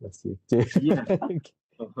movie lah last year. Yeah.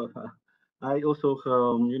 I also,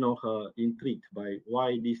 intrigued by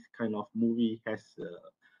why this kind of movie has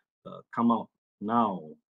come out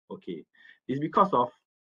now. Okay, it's because of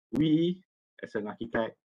we as an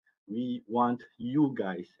architect, we want you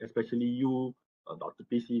guys, especially you, Dr.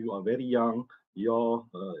 PC, you are very young, your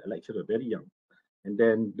lecturer very young, and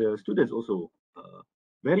then the students also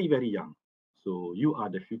very very young. So you are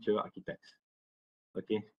the future architects.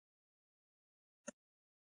 Okay.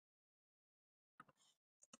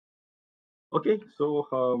 Okay, so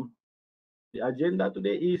the agenda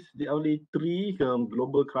today is the only three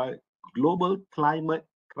global climate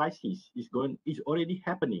crisis is already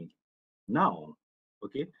happening now.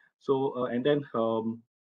 Okay, so and then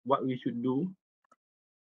what we should do.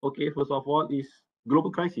 Okay, first of all is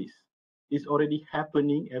global crisis is already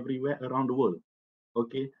happening everywhere around the world.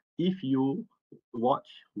 Okay, if you watch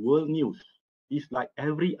world news, it's like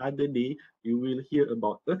every other day you will hear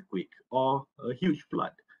about earthquake or a huge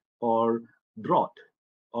flood or drought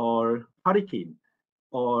or hurricane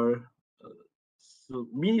or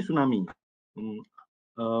mini tsunami.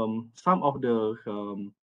 Some of the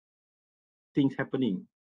things happening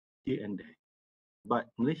here and there.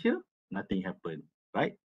 But Malaysia, nothing happened,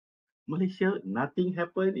 right? Malaysia, nothing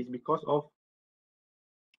happened is because of,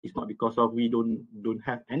 it's not because of we don't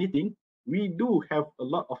have anything. We do have a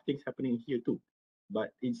lot of things happening here too,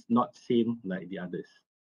 but it's not same like the others.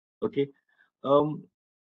 Okay,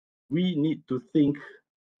 we need to think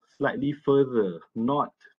slightly further,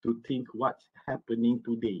 not to think what's happening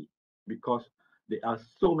today, because there are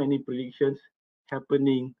so many predictions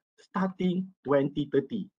happening starting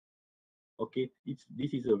 2030. Okay,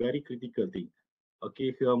 this is a very critical thing.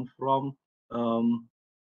 Okay, from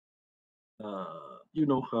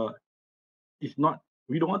it's not,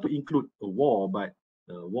 we don't want to include a war, but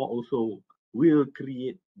war also will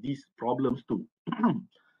create these problems too.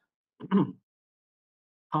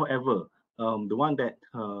 However, the one that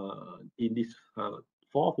in these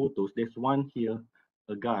four photos, there's one here,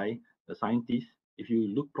 a guy, a scientist. If you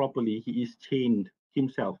look properly, he is chained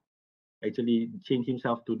himself, actually chained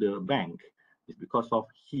himself to the bank. It's because of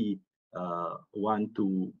he want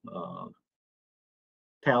to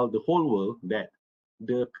tell the whole world that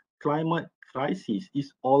the climate crisis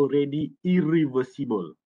is already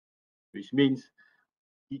irreversible, which means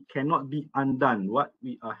it cannot be undone. What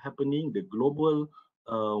we are happening, the global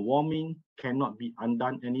warming cannot be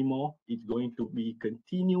undone anymore. It's going to be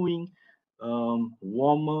continuing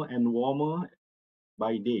warmer and warmer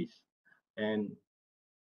by days. And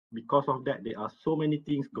because of that, there are so many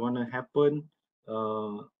things gonna happen,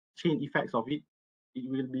 chain effects of it. It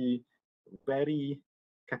will be very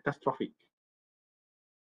catastrophic.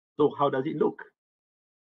 So how does it look?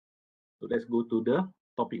 So let's go to the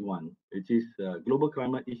topic one, which is global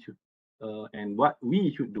climate issue and what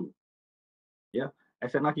we should do. Yeah,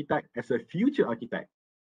 as an architect, as a future architect,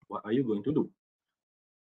 what are you going to do?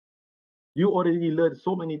 You already learned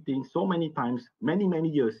so many things, so many times, many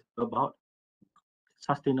years about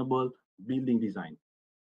sustainable building design.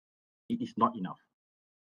 It is not enough.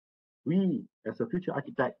 We, as a future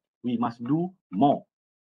architect, we must do more.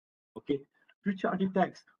 Okay, future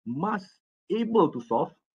architects must able to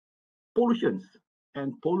solve pollutions,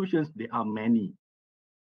 and pollutions there are many.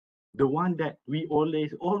 The one that we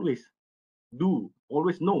always do,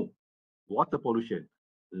 always know: water pollution,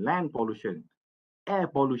 land pollution, air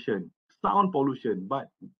pollution, sound pollution. But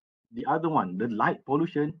the other one, the light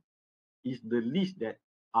pollution, is the least that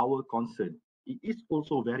our concern. It is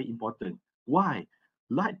also very important. Why?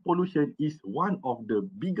 Light pollution is one of the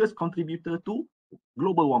biggest contributor to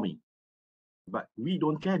global warming. But we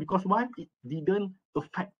don't care because why? It didn't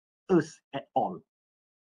affect us at all.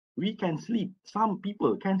 We can sleep. Some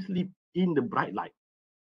people can sleep in the bright light,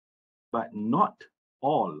 but not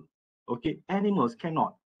all. Okay, animals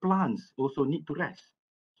cannot. Plants also need to rest.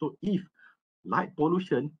 So if light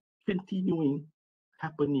pollution continuing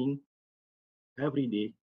happening every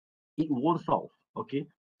day, it won't solve. Okay,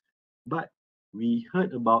 but we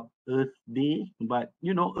heard about Earth Day, but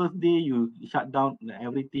you know, Earth Day you shut down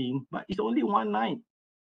everything, but it's only one night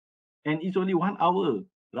and it's only 1 hour,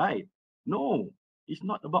 right? No, it's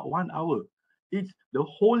not about 1 hour. It's the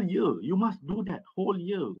whole year. You must do that whole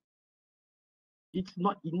year. It's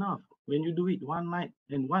not enough when you do it one night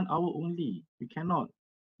and 1 hour only. You cannot.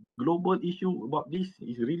 Global issue about this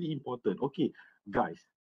is really important. Okay, guys,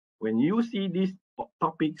 when you see these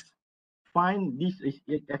topics, find this is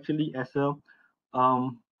actually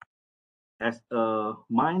um as a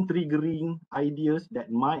mind triggering ideas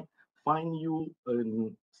that might find you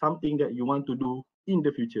something that you want to do in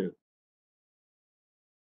the future.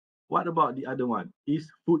 What about the other one?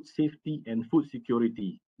 Is food safety and food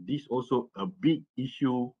security. This also a big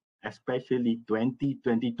issue, especially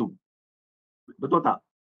 2022. Betul tak?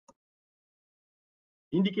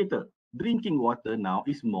 Indicator. Drinking water now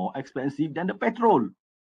is more expensive than the petrol.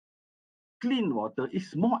 Clean water is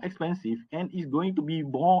more expensive and is going to be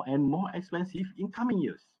more and more expensive in coming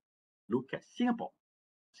years. Look at Singapore.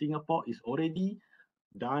 Singapore is already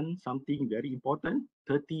done something very important,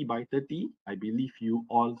 30 by 30. I believe you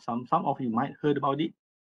all, some of you might heard about it.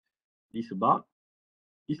 It's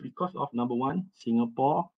because of number one,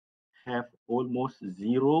 Singapore have almost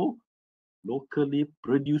zero locally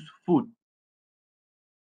produced food.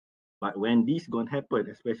 But when this gonna happen,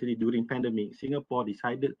 especially during pandemic, Singapore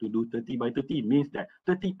decided to do 30 by 30, means that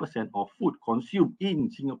 30% of food consumed in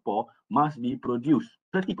Singapore must be produced.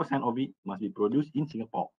 30% of it must be produced in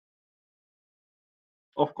Singapore.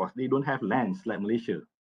 Of course, they don't have lands like Malaysia,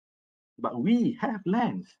 but we have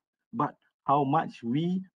lands. But how much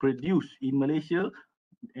we produce in Malaysia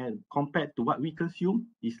and compared to what we consume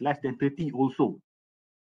is less than 30 also.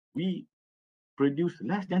 We produce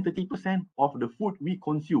less than 30% of the food we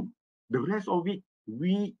consume. The rest of it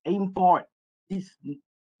we import. It's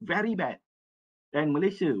very bad. And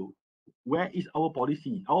Malaysia, where is our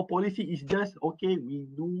policy? Our policy is just okay. We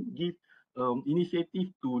do give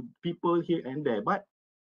initiative to people here and there, but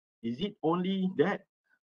is it only that?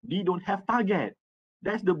 We don't have target.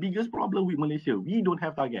 That's the biggest problem with Malaysia. We don't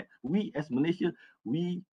have target. We as Malaysia,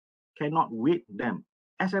 we cannot wait them.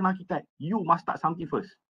 As an architect, you must start something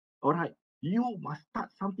first. All right, you must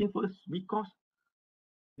start something first because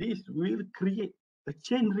this will create a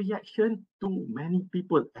chain reaction to many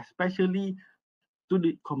people, especially to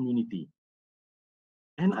the community.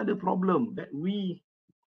 Another problem that we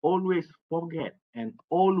always forget and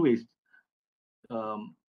always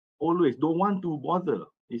don't want to bother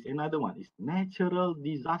is another one is natural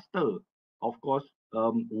disaster. Of course,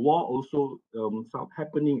 war also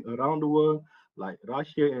happening around the world, like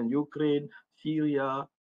Russia and Ukraine, Syria,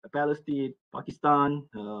 Palestine, Pakistan.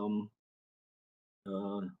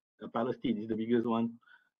 Uh, Palestine is the biggest one.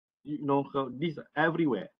 You know, these are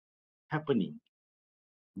everywhere happening.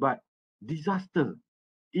 But disaster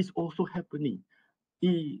is also happening.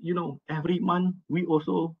 You know, every month we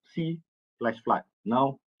also see flash flood.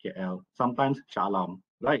 Now KL, sometimes Shah Alam,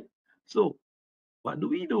 right? So What do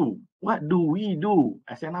we do? What do we do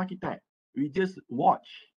as an architect? We just watch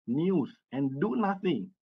news and do nothing.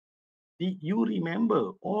 Did you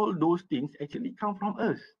remember all those things actually come from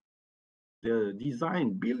us? The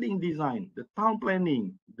design, building design, the town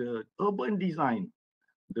planning, the urban design,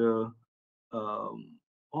 the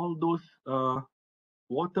all those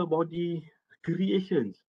water body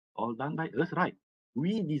creations, all done by us, right?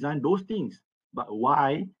 We design those things. But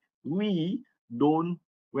why we don't,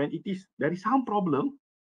 when it is there is some problem,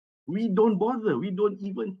 we don't bother, we don't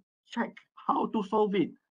even check how to solve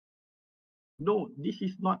it. No, this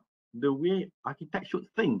is not the way architect should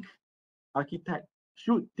think. Architect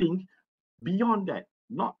should think beyond that,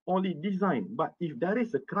 not only design, but if there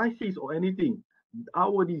is a crisis or anything,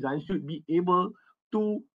 our design should be able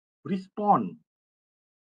to respond.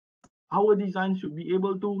 Our design should be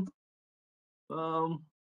able um,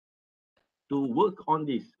 to work on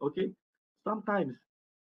this. Okay, sometimes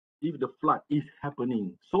if the flood is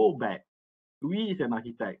happening so bad, we as an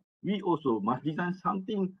architect, we also must design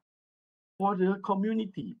something for the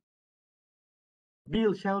community.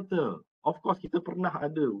 Build shelter. Of course, kita pernah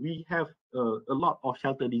ada. We have a lot of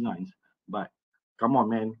shelter designs. But come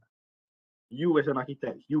on, man. You as an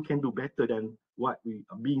architect, you can do better than what we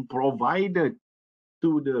are being provided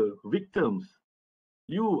to the victims.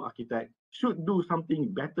 You, architect, should do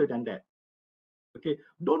something better than that. Okay,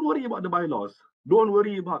 don't worry about the bylaws. Don't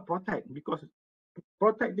worry about protect, because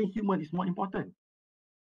protecting human is more important.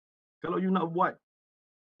 Kalau you nak buat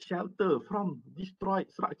shelter from destroyed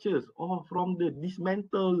structures or from the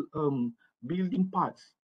dismantled building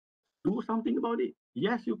parts, do something about it.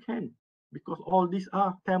 Yes, you can, because all these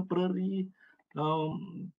are temporary,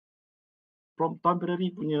 from temporary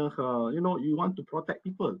punya, you want to protect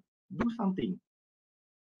people. Do something.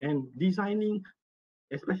 And designing,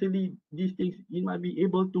 especially these things, it might be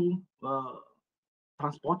able to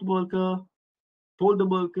transportable ke,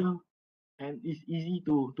 foldable ke, and it's easy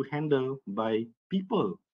to handle by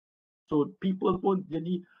people. So people pun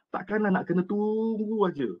jadi takkanlah nak kena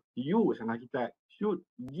tunggu aja. You as an architect should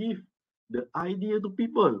give the idea to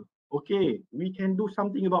people. Okay, we can do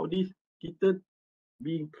something about this. Kita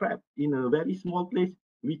being trapped in a very small place,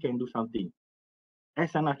 we can do something.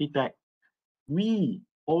 As an architect, we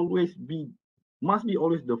must be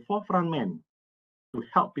always the forefront man to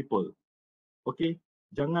help people. Okay,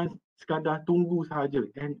 jangan sekadar tunggu sahaja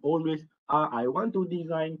and always I want to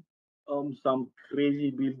design some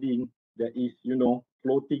crazy building that is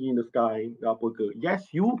floating in the sky. Yes,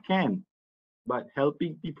 you can, but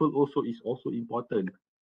helping people also is also important.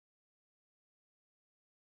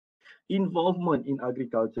 Involvement in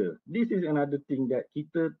agriculture. This is another thing that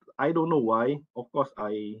I don't know why. Of course,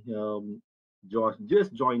 I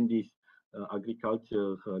just joined this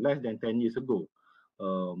agriculture less than 10 years ago.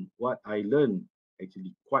 What I learned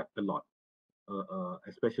actually quite a lot,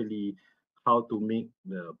 especially how to make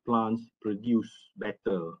the plants produce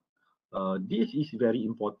better. This is very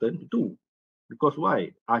important too, because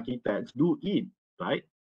why? Architects do it, right?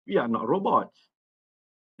 We are not robots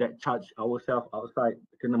that charge ourselves outside,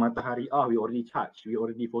 kena matahari, we already charged, we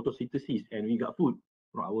already photosynthesis, and we got food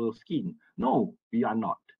from our skin. No, we are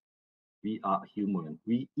not. We are human.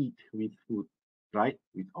 We eat with food, right?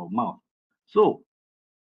 With our mouth. So,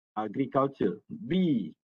 agriculture,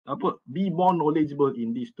 be more knowledgeable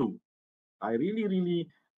in this too. I really,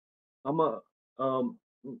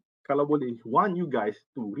 kalau boleh, want you guys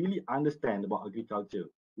to really understand about agriculture.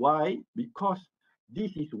 Why? Because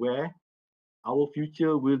this is where our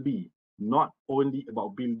future will be, not only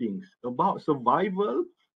about buildings, about survival.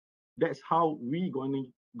 That's how we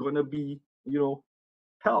gonna be,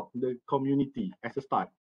 help the community as a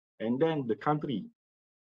start, and then the country.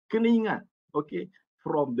 Kena ingat, okay,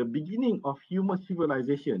 from the beginning of human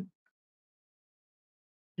civilization,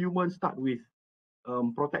 humans start with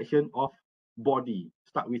protection of body,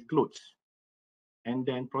 start with clothes, and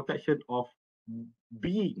then protection of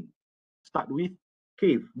being, start with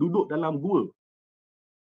cave, duduk dalam gua.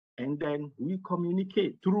 And then we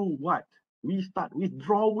communicate through what? We start with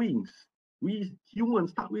drawings. We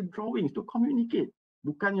humans start with drawings to communicate.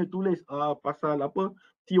 Bukannya tulis pasal apa,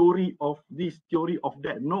 theory of this, theory of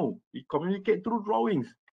that. No, we communicate through drawings.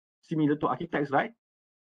 Similar to architects, right?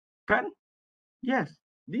 Kan? Yes,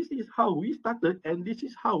 this is how we started, and this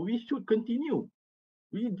is how we should continue.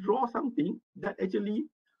 We draw something that actually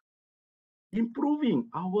improving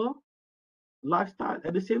our lifestyle,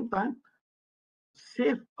 at the same time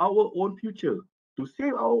save our own future. To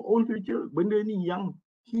save our own future, benda ni yang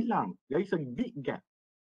hilang. There is a big gap.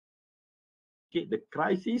 Okay, the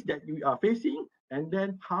crisis that we are facing, and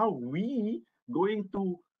then how we going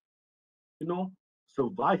to,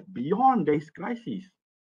 survive beyond this crisis.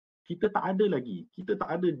 Kita tak ada lagi. Kita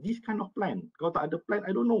tak ada this kind of plan. Kalau tak ada plan,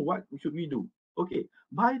 I don't know what should we do. Okay,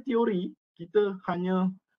 by theory, kita hanya,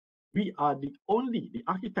 we are the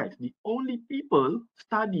architects, the only people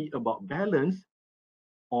study about balance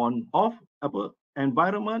of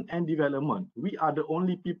environment and development. We are the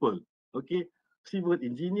only people. Okay, civil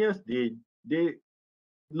engineers, they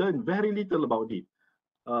learn very little about it.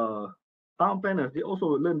 Town planners, they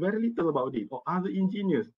also learn very little about it, or other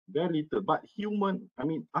engineers, very little. But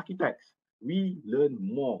architects, we learn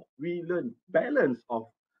more. We learn balance of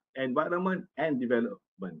environment and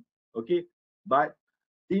development. Okay, but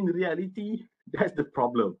in reality, that's the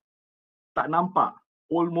problem. Tak nampak,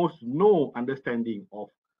 almost no understanding of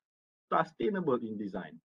sustainable in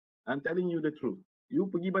design. I'm telling you the truth. You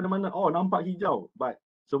pergi mana-mana, oh nampak hijau, but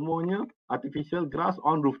semuanya artificial grass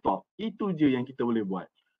on rooftop. Itu je yang kita boleh buat.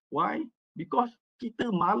 Why? Because kita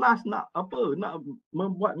malas nak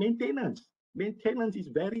membuat maintenance. Maintenance is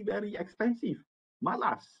very, very expensive.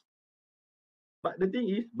 Malas. But the thing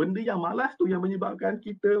is, benda yang malas tu yang menyebabkan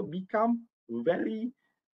kita become very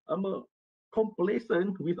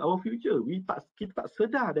complacent with our future. Kita tak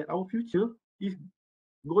sedar that our future is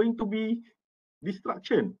going to be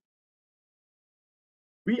destruction.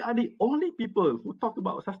 We are the only people who talk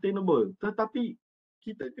about sustainable, tetapi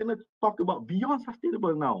kita kena talk about beyond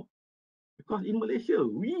sustainable now. Because in Malaysia,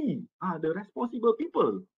 we are the responsible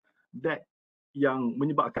people that yang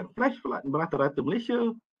menyebabkan flash flood merata-rata Malaysia,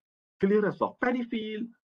 clearance of paddy field,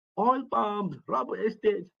 oil palms, rubber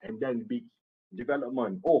estates, and then big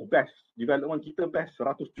development. Oh, best. Development kita best.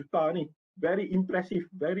 100 juta ni. Very impressive.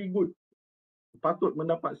 Very good. Patut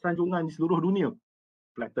mendapat sanjungan di seluruh dunia.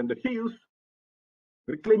 Flatten the hills,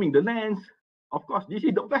 reclaiming the lands. Of course, this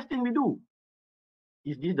is the best thing we do.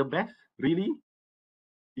 Is this the best? Really?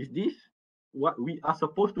 Is this what we are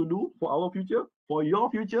supposed to do for our future? For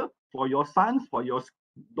your sons, for your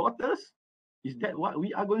daughters? Is that what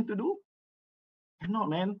we are going to do? Cannot,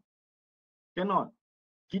 man. Cannot.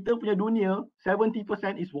 Kita punya dunia, 70%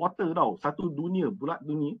 is water tau. Satu dunia, bulat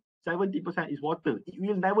dunia, 70% is water. It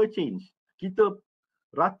will never change. Kita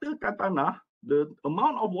ratakan tanah, the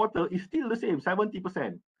amount of water is still the same, 70%.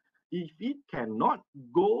 If it cannot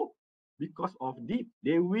go because of deep,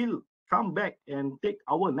 they will come back and take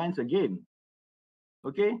our lands again.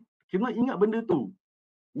 Okay? Kena ingat benda tu.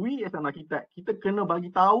 We as an architect, kita kena bagi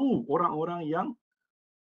tahu orang-orang yang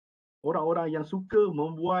suka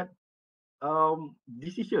membuat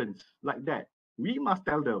decisions like that. We must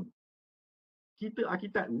tell them, kita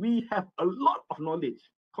architect, we have a lot of knowledge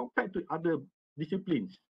compared to other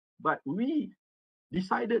disciplines, but we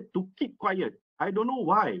decided to keep quiet. I don't know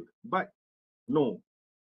why, but no.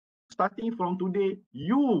 Starting from today,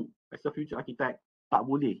 you as a future architect, tak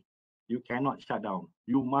boleh. You cannot shut down.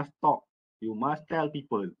 You must talk. You must tell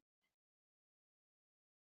people.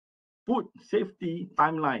 Food safety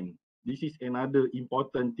timeline. This is another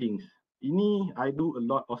important thing. Ini I do a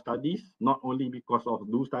lot of studies, not only because of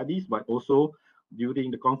do studies, but also during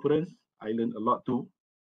the conference, I learned a lot too.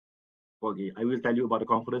 Okay, I will tell you about the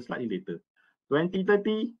conference slightly later.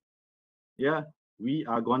 2030, yeah, we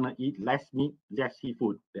are gonna eat less meat, less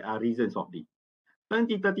seafood. There are reasons of it.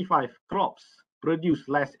 2035, crops produce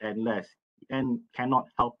less and less and cannot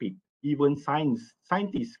help it. Even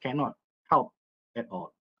scientists cannot help at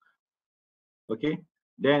all. Okay,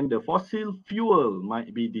 then the fossil fuel might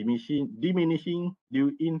be diminishing due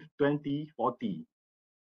in 2040.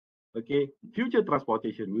 Okay, future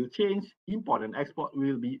transportation will change. Import and export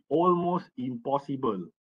will be almost impossible.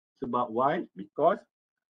 Sebab why? Because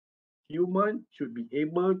human should be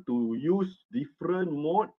able to use different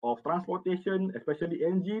mode of transportation, especially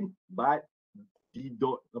engine, but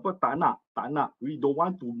tak nak. We don't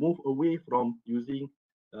want to move away from using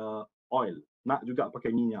oil. Nak juga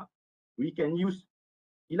pakai minyak. We can use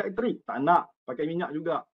electric, tak nak pakai minyak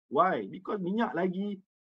juga. Why? Because minyak lagi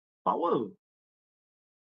power.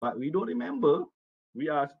 But we don't remember, we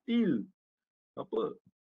are still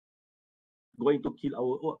going to kill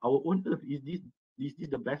our own earth. Is this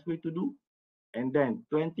the best way to do? And then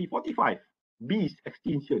 2045, beast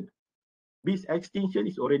extinction. Beast extinction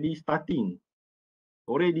is already starting.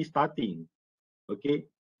 Okay,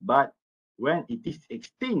 but when it is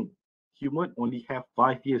extinct, human only have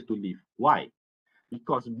 5 years to live. Why?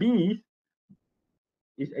 Because bees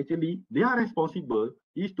is actually, they are responsible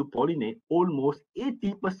is to pollinate almost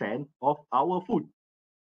 80% of our food.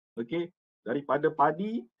 Okay, daripada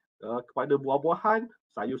padi kepada buah-buahan,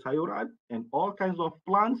 sayur-sayuran, and all kinds of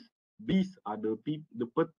plants, bees are the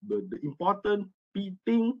important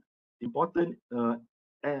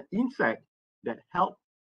insect that help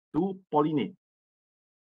to pollinate.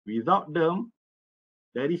 Without them,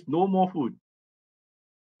 there is no more food.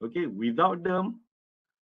 Okay, without them,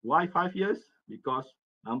 why 5 years? Because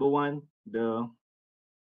number one, the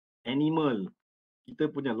animal, kita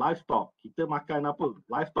punya livestock, kita makan apa?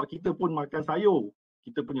 Livestock kita pun makan sayur,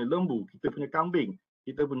 kita punya lembu, kita punya kambing,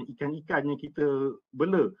 kita punya ikan-ikan yang kita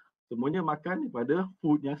bela, semuanya makan daripada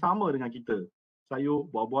food yang sama dengan kita. Sayur,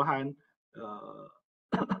 buah-buahan, uh,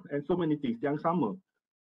 and so many things yang sama.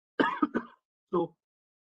 So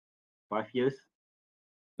 5 years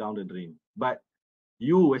down the drain. But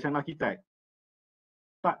you as an architect,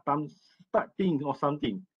 start think of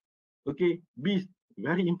something. Okay, be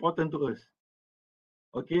very important to us.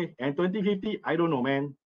 Okay, and 2050, I don't know,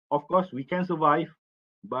 man. Of course, we can survive,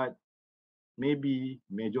 but maybe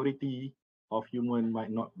majority of human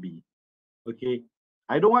might not be. Okay,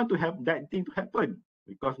 I don't want to have that thing to happen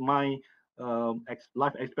because my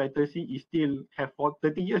life expectancy is still have for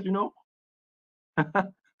 30 years, you know.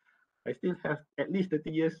 I still have at least 30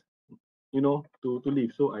 years, you know, to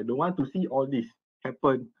live. So I don't want to see all this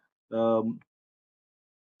happen.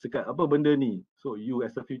 Sekat apa benda ni? So you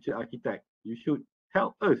as a future architect, you should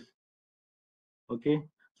help us. Okay,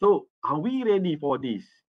 so are we ready for this?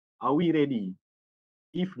 Are we ready?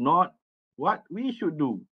 If not, what we should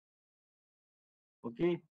do?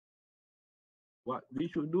 Okay, what we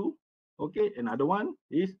should do? Okay, another one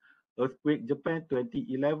is earthquake Japan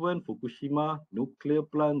 2011, Fukushima nuclear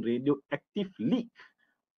plant radioactive leak.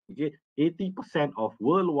 Okay, 80% of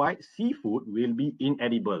worldwide seafood will be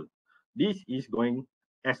inedible. This is going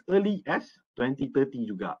as early as 2030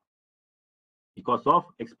 juga, because of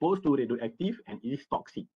exposed to radioactive and it is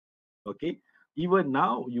toxic. Okay, even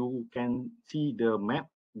now you can see the map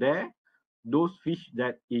there. Those fish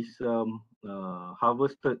that is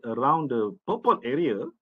harvested around the purple area,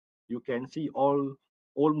 you can see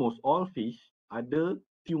almost all fish ada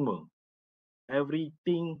tumor.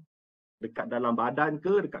 Everything dekat dalam badan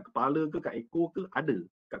ke, dekat kepala ke, kat ekor ke, ada.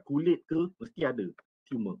 Kat kulit ke, mesti ada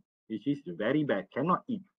tumor. Which is very bad, cannot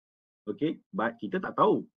eat. Okay, but kita tak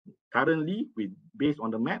tahu. Currently, based on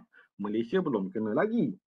the map, Malaysia belum kena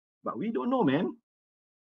lagi. But we don't know, man.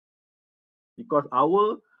 Because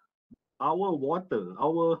our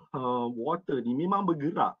water ni memang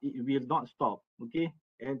bergerak, it will not stop. Okay,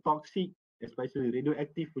 and toxic, especially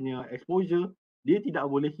radioactive punya exposure, dia tidak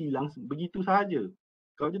boleh hilang begitu sahaja.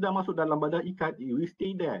 Kalau dia dah masuk dalam badan ikan, it will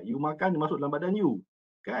stay there. You makan, dia masuk dalam badan you,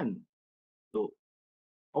 kan? So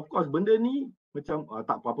of course benda ni macam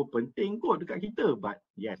tak apa-apa penting kot dekat kita, but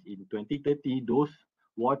yes, in 2030 those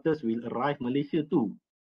waters will arrive Malaysia too.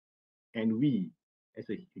 And we as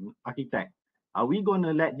a architect, are we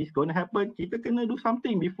gonna let this gonna happen? Kita kena do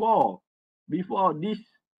something before this.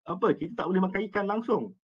 Apa, kita tak boleh makan ikan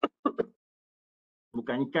langsung.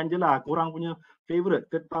 Bukan ikan je lah, korang punya favorite,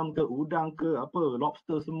 ketam ke, udang ke, apa,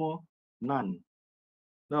 lobster semua, none.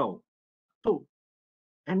 No. So,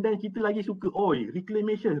 and then kita lagi suka,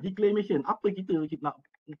 reclamation. Apa kita nak,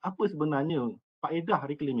 apa sebenarnya faedah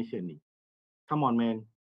reclamation ni? Come on, man.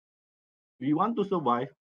 We want to survive.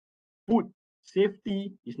 Food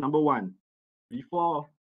safety is number one before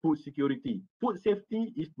food security. Food safety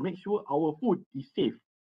is make sure our food is safe.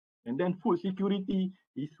 And then food security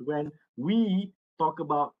is when we talk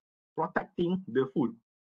about protecting the food.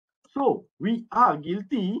 So we are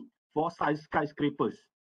guilty for skyscrapers.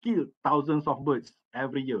 Kill thousands of birds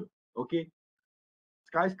every year. Okay.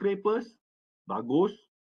 Skyscrapers, bagus,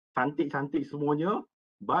 cantik-cantik semuanya.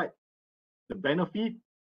 But the benefit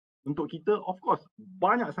untuk kita, of course,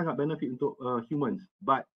 banyak sangat benefit untuk humans.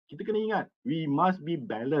 But kita kena ingat, we must be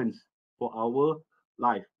balanced for our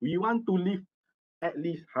life. We want to live at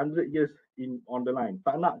least 100 years on the line.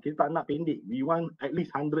 Kita tak nak pendek. We want at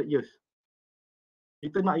least 100 years.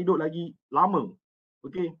 Kita nak hidup lagi lama.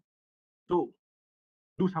 Okay. So,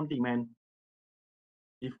 do something, man.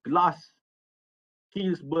 If glass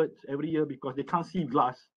kills birds every year because they can't see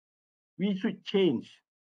glass, we should change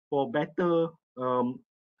for better,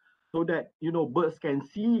 so that, you know, birds can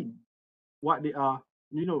see what they are,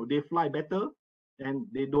 you know, they fly better and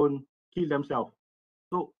they don't kill themselves.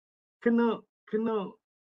 So, kena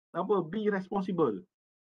apa, be responsible.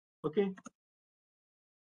 Okay.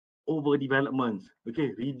 Overdevelopments.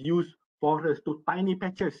 Okay. Reduce forests to tiny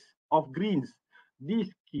patches of greens. These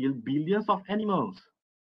kill billions of animals.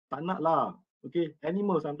 Tak nak lah. Okay.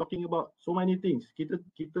 Animals, I'm talking about so many things.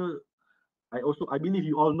 I believe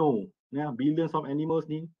you all know, yeah, billions of animals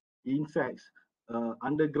ni, insects,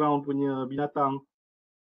 underground punya binatang,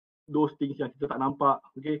 those things yang kita tak nampak,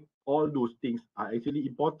 okay, all those things are actually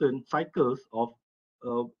important cycles of,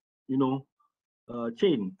 you know,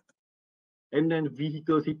 chain. And then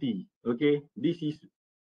vehicle city, okay, this is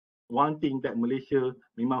one thing that Malaysia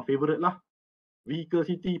memang favorite lah. vehicle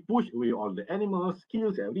city, push away all the animals,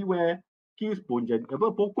 kills everywhere. Kills pun jadi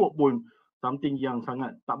pokok pun something yang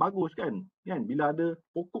sangat tak bagus kan. Bila ada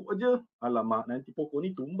pokok aja, alamak nanti pokok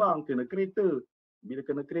ni tumbang kena kereta. Bila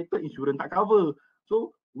kena kereta insurans tak cover.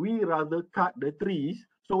 So we rather cut the trees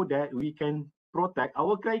so that we can protect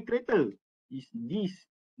our kereta. Is this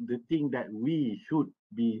the thing that we should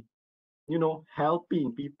be,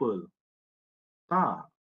 helping people? Tak.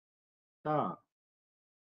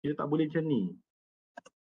 Kita tak boleh macam ni.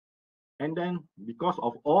 And then because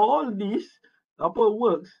of all this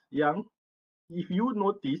works yang if you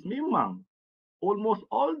notice memang almost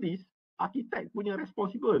all this architect punya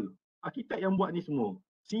responsible. Architect yang buat ni semua.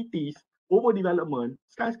 Cities, overdevelopment,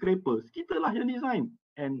 skyscrapers, kita lah yang design.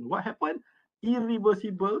 And what happened?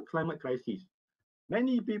 Irreversible climate crisis.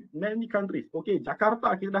 Many countries. Okay,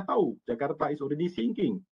 Jakarta kita dah tahu. Jakarta is already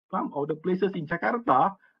sinking. Some of the places in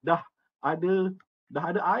Jakarta dah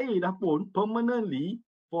ada air dah pun permanently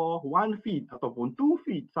for 1 feet ataupun 2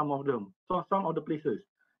 feet some of them. So some of the places.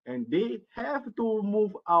 And they have to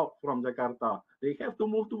move out from Jakarta. They have to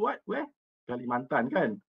move to what? Where? Kalimantan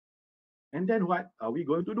kan? And then what are we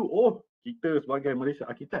going to do? Oh, kita sebagai Malaysia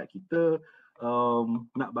Architect, kita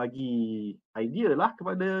nak bagi idea lah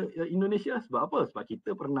kepada Indonesia. Sebab apa? Sebab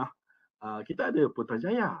kita pernah, kita ada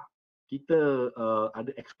Putrajaya. Kita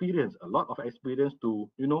ada experience, a lot of experience to,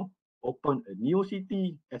 open a new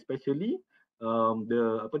city, especially the,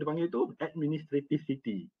 apa dipanggil itu? Administrative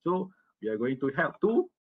city. So, we are going to help to,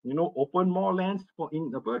 open more lands for in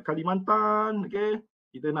Kalimantan, okay?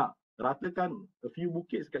 Kita nak ratakan a few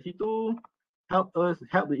bukit kat situ, help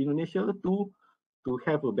the Indonesia to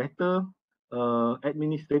have a better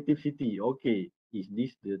administrative city. Okay, is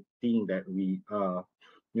this the thing that we are,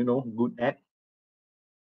 good at?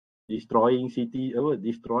 Destroying city,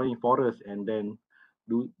 destroying forest, and then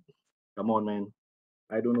come on, man.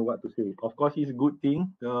 I don't know what to say. Of course, it's a good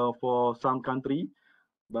thing for some country,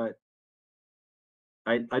 but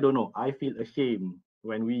I don't know. I feel ashamed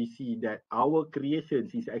when we see that our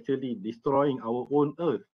creations is actually destroying our own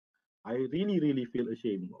earth. I really, really feel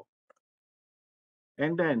ashamed of.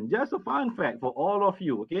 And then just a fun fact for all of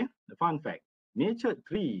you, okay? The fun fact, nature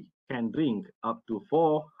tree can drink up to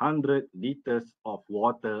 400 liters of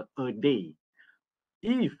water a day.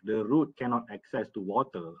 If the root cannot access to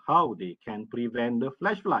water, how they can prevent the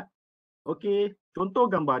flash flood? Okay, contoh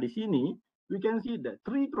gambar di sini, we can see that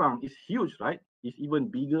tree trunk is huge, right? It's even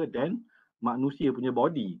bigger than manusia punya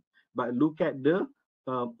body. But look at the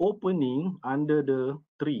opening under the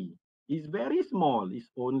tree. It's very small. It's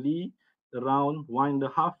only around 1.5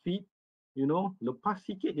 feet. Lepas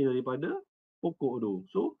sikit dia daripada pokok tu.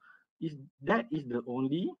 So that is the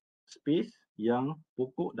only space yang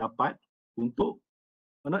pokok dapat untuk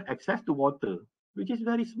access to water, which is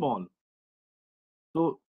very small.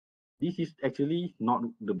 So this is actually not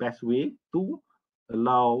the best way to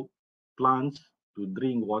allow plants to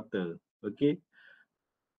drink water. Okay,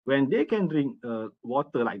 when they can drink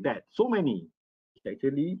water like that, so many, it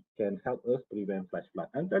actually can help us prevent flash flood.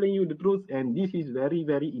 I'm telling you the truth, and this is very,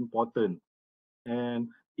 very important.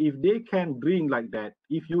 And if they can drink like that,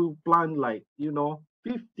 if you plant like 50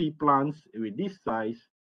 plants with this size,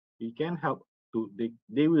 it can help to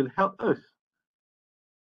they will help us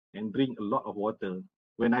and drink a lot of water.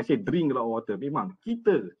 When I say drink a lot of water, memang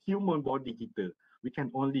kita, human body kita, we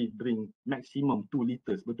can only drink maximum 2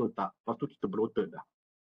 liters, betul tak? Lepas tu kita bloated dah.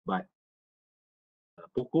 But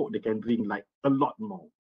pokok, they can drink like a lot more.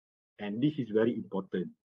 And this is very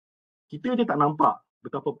important. Kita je tak nampak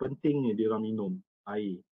betapa pentingnya dia orang minum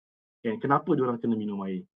air. And kenapa dia orang kena minum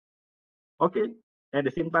air? Okay, at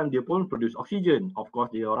the same time, dia pun produce oxygen. Of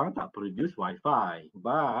course, dia orang tak produce Wi-Fi.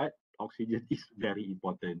 But oxygen is very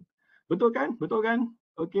important. Betul kan? Betul kan?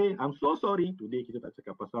 Okay, I'm so sorry. Today kita tak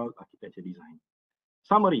cakap pasal architecture design.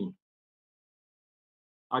 Summary.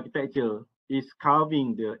 Architecture is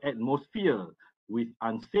carving the atmosphere with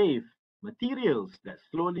unsafe materials that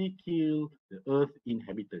slowly kill the earth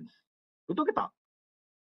inhabitants. Betul ke tak?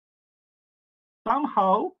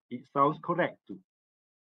 Somehow, it sounds correct too.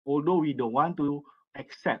 Although we don't want to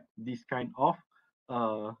accept this kind of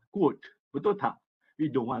quote. Betul tak?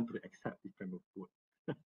 We don't want to accept this kind of quote.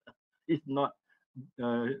 It's not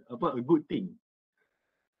a good thing.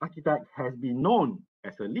 Architect has been known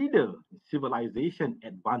as a leader in civilization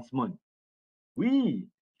advancement. We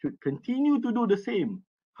should continue to do the same.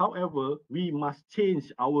 However, we must change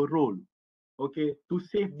our role, okay, to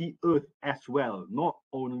save the earth as well, not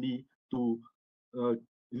only to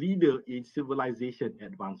leader in civilization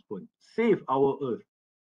advancement. Save our earth,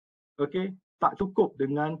 okay? Tak cukup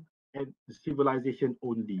dengan civilization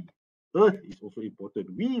only. Earth is also important.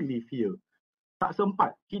 We live here. Tak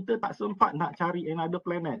sempat. Kita tak sempat nak cari another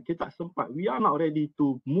planet. Kita tak sempat. We are not ready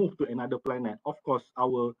to move to another planet. Of course,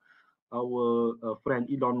 our friend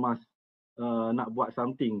Elon Musk nak buat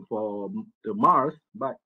something for the Mars,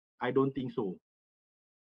 but I don't think so.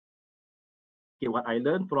 Okay, what I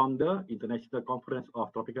learned from the International Conference of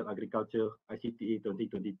Tropical Agriculture, ICTA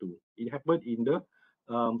 2022. It happened in the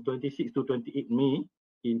 26 to 28 May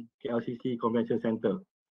in KLCC Convention Center.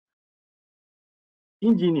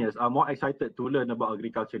 Engineers are more excited to learn about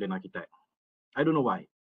agriculture than architect. I don't know why,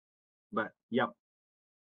 but yep.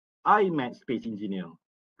 I met space engineer,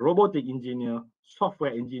 robotic engineer,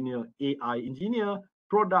 software engineer, AI engineer,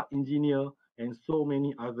 product engineer, and so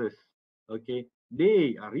many others. Okay,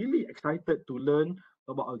 they are really excited to learn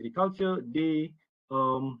about agriculture. They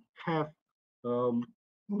have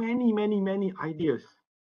many ideas.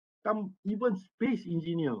 Some even space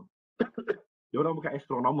engineer. They orang bukan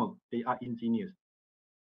astronomer, they are engineers.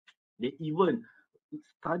 They even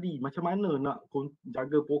study macam mana nak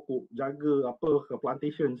jaga pokok, jaga apa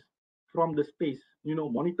plantations from the space, you know,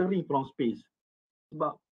 monitoring from space.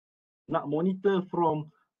 Sebab nak monitor from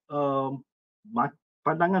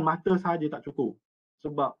pandangan mata saja tak cukup.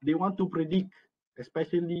 Sebab they want to predict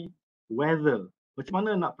especially weather. Macam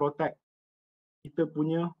mana nak protect kita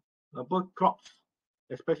punya apa crops,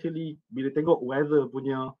 especially bila tengok weather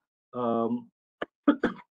punya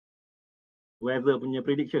weather punya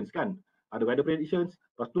predictions kan. Ada weather predictions,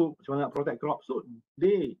 lepas tu macam mana nak protect crops. So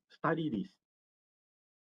they study this.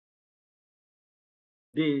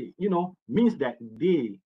 They, you know, means that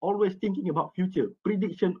they always thinking about future,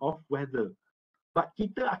 prediction of weather. But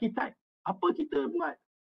kita architect, apa kita buat?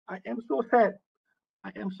 I am so sad.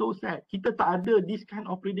 I am so sad. Kita tak ada this kind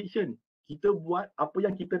of prediction. Kita buat apa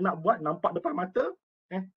yang kita nak buat, nampak depan mata,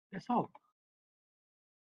 that's all.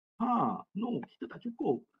 No, kita tak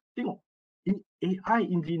cukup. Tengok, AI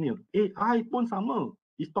engineer, AI pun sama.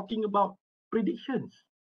 Is talking about predictions.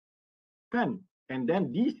 Kan? And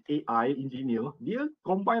then this AI engineer, dia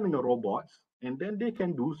combine dengan robots, and then they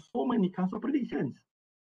can do so many kinds of predictions.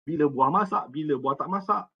 Bila buah masak, bila buah tak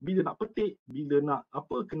masak, bila nak petik, bila nak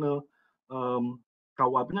apa kena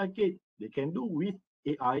kawal penyakit, they can do with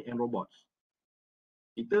AI and robots.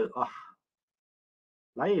 Kita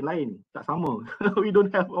lain, tak sama. We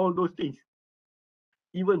don't have all those things.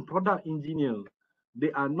 Even product engineer,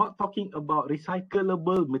 they are not talking about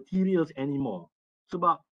recyclable materials anymore.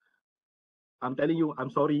 Sebab I'm telling you,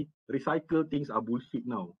 I'm sorry, recycle things are bullshit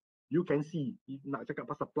now. You can see, nak cakap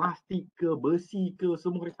pasal plastik ke, besi ke,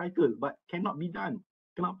 semua recycle, but cannot be done.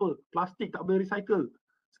 Kenapa? Plastik tak boleh recycle.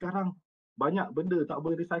 Sekarang banyak benda tak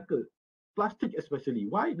boleh recycle. Plastic especially.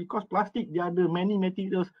 Why? Because plastic, dia ada many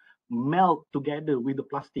materials melt together with the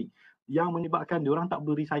plastic yang menyebabkan dia orang tak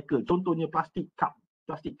boleh recycle. Contohnya plastic cup.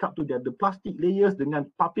 Plastic cup tu dia ada plastic layers dengan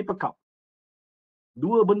paper cup.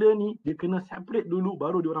 Dua benda ni dia kena separate dulu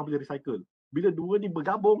baru dia orang boleh recycle. Bila dua ni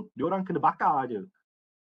bergabung, dia orang kena bakar aje.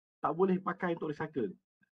 Tak boleh pakai untuk recycle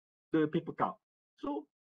the paper cup. So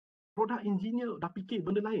product engineer dah fikir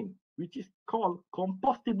benda lain, which is called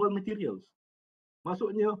compostable materials.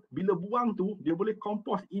 Maksudnya bila buang tu dia boleh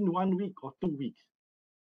compose in 1 week or 2 weeks.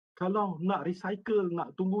 Kalau nak recycle,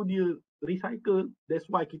 nak tunggu dia recycle,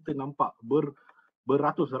 that's why kita nampak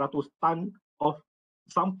beratus-ratus tan of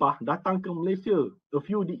sampah datang ke Malaysia a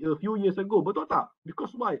few years ago. Betul tak?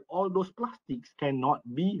 Because why? All those plastics cannot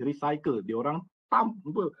be recycled. Dia orang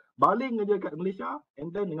baling aja kat Malaysia,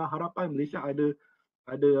 and then dengan harapan Malaysia ada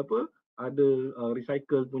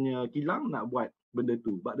recycle punya kilang nak buat benda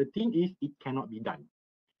tu. But the thing is, it cannot be done.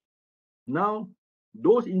 Now,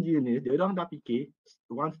 those engineers, dia orang dah fikir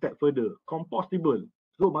one step further, compostable.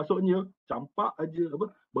 So maksudnya campak aja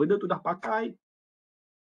benda tu dah pakai,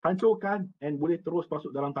 hancurkan, and boleh terus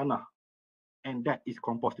masuk dalam tanah. And that is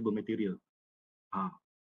compostable material.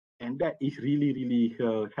 And that is really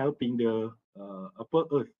helping the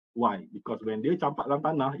earth. Why? Because when dia campak dalam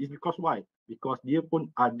tanah, is because why? Because dia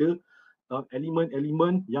pun ada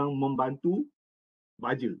elemen-elemen yang membantu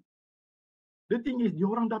baja. The thing is, dia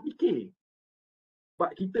orang dah fikir.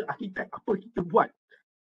 But kita arkitek, apa kita buat?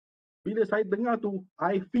 Bila saya dengar tu,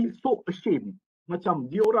 I feel so ashamed. Macam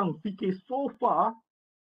dia orang fikir so far,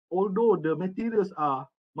 although the materials are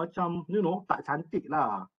macam, you know, tak cantik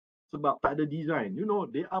lah. Sebab tak ada design. You know,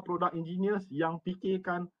 they are product engineers yang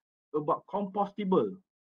fikirkan about compostable.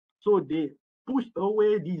 So they push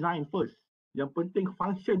away design first. Yang penting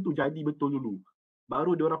function tu jadi betul dulu.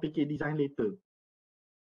 Baru dia orang fikir design later.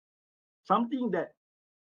 Something that,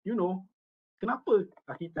 you know, kenapa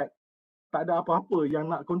arkitek tak ada apa-apa yang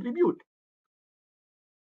nak contribute?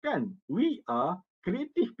 Kan? We are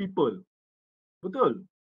creative people. Betul?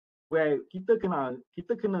 where kita kena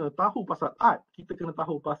tahu pasal art, kita kena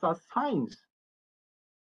tahu pasal sains,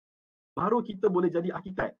 baru kita boleh jadi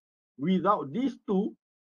arkitek. Without these two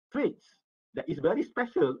traits that is very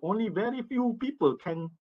special, only very few people can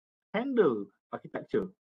handle architecture.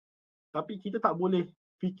 Tapi kita tak boleh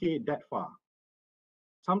fikir that far.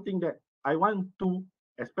 Something that I want to,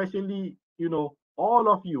 especially, you know, all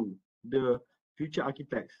of you, the future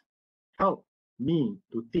architects, help me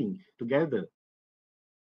to think together.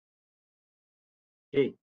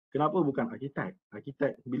 Kenapa bukan arkitek?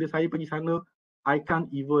 Arkitek, bila saya pergi sana, I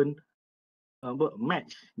can't even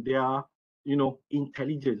match their, you know,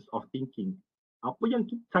 intelligence of thinking. Apa yang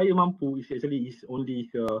saya mampu is actually is only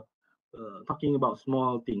talking about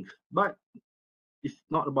small things, but it's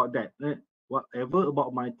not about that. Whatever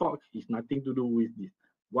about my talk is nothing to do with this.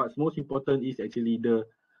 What's most important is actually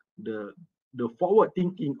the forward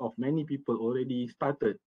thinking of many people already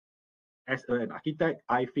started. As an architect,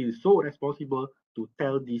 I feel so responsible to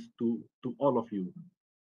tell this to all of you.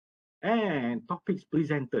 And topics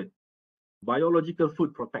presented. Biological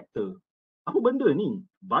food protector. Apa benda ni?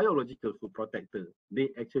 Biological food protector.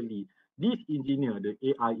 They actually, this engineer, the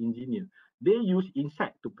AI engineer, they use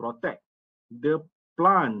insect to protect the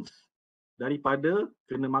plants daripada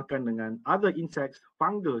kena makan dengan other insects,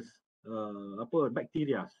 fungus,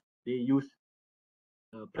 bacteria. They use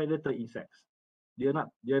predator insects. Dia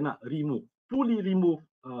nak remove, fully remove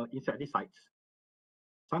insecticides.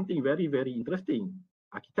 Something very, very interesting.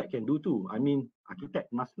 Architect can do too. I mean,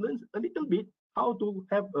 architect must learn a little bit how to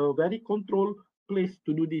have a very controlled place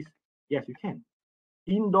to do this. Yes, you can.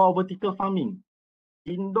 Indoor vertical farming.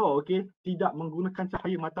 Indoor, okay, tidak menggunakan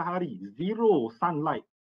cahaya matahari, zero sunlight.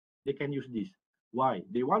 They can use this. Why?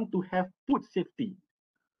 They want to have food safety.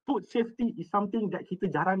 Food safety is something that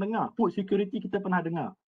kita jarang dengar. Food security kita pernah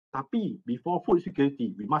dengar. Tapi before food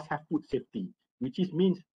security, we must have food safety, which is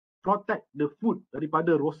means protect the food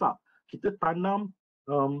daripada rosak. Kita tanam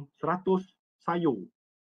 100 sayur.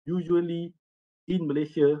 Usually in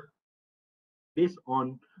Malaysia, based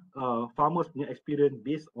on farmers punya experience,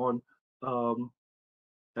 based on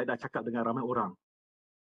saya dah cakap dengan ramai orang,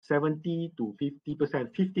 70 to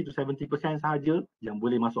 50%, 50 to 70% sahaja yang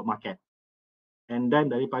boleh masuk market. And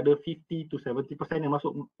then daripada 50 to 70% yang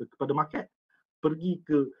masuk kepada market, pergi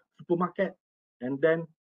ke supermarket, and then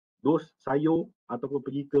those sayur ataupun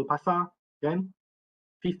pergi ke pasar, kan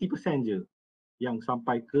 50% je yang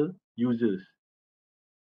sampai ke users.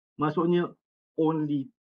 Maksudnya only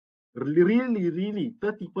really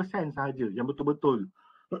 30% sahaja yang betul-betul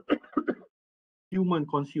human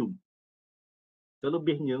consume.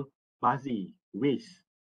 Selebihnya bazir, waste,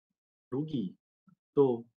 rugi.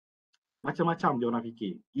 So macam-macam dia orang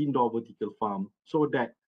fikir. Indoor vertical farm so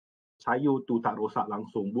that sayur tu tak rosak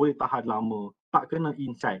langsung, boleh tahan lama, tak kena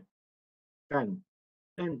insect, kan?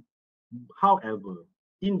 And however,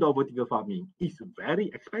 indoor vertical farming is very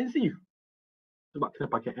expensive. Sebab kena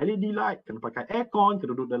pakai LED light, kena pakai aircon,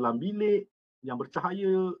 kena duduk dalam bilik yang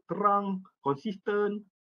bercahaya, terang, konsisten.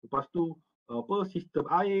 Lepas tu sistem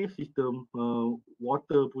air, sistem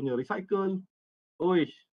water punya recycle.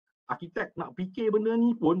 Oish, arkitek nak fikir benda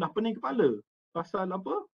ni pun dah pening kepala. Pasal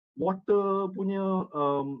apa? Water punya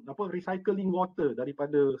recycling water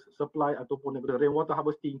daripada supply ataupun daripada rainwater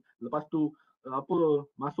harvesting. Lepas tu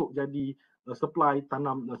masuk jadi supply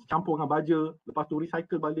tanam, campur dengan baja, lepas tu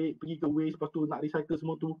recycle balik, pergi ke waste, lepas tu nak recycle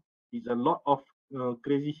semua tu. It's a lot of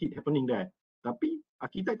crazy shit happening there. Tapi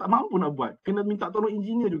arkitek tak mampu nak buat. Kena minta tolong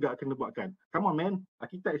engineer juga kena buatkan. Come on man,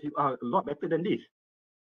 architects are a lot better than this.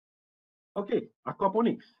 Okay,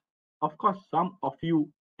 aquaponics. Of course, some of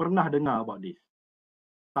you pernah dengar about this.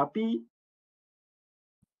 Tapi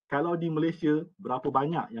kalau di Malaysia, berapa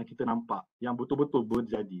banyak yang kita nampak yang betul-betul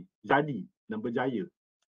jadi dan berjaya.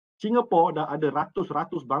 Singapore dah ada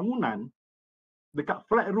ratus-ratus bangunan dekat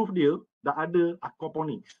flat roof dia dah ada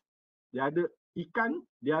aquaponics. Dia ada ikan,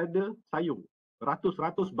 dia ada sayur.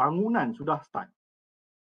 Ratus-ratus bangunan sudah start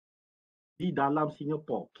di dalam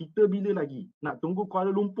Singapore. Kita bila lagi nak tunggu Kuala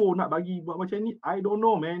Lumpur nak bagi buat macam ni? I don't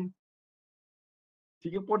know man.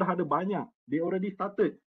 Singapore dah ada banyak. They already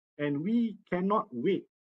started. And we cannot wait.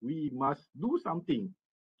 We must do something.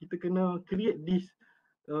 Kita kena create this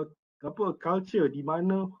culture di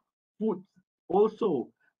mana food also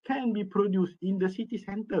can be produced in the city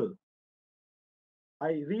center.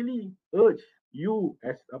 I really urge you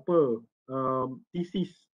as thesis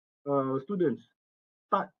students,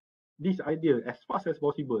 start this idea as fast as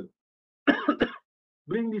possible.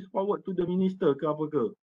 Bring this forward to the minister ke apa ke.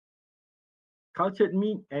 Cultured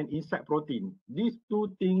meat and insect protein. These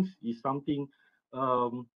two things is something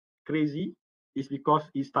crazy. Is because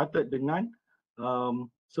it started dengan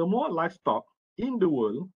semua livestock in the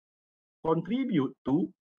world contribute to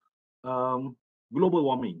global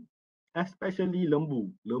warming, especially lembu.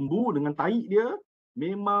 Lembu dengan tahi dia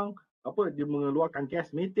memang dia mengeluarkan gas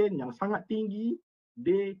methane yang sangat tinggi.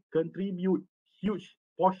 They contribute huge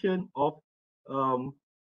portion of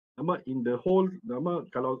in the whole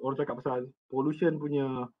kalau orang cakap pasal pollution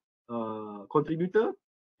punya contributor,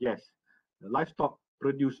 yes, livestock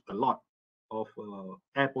produce a lot of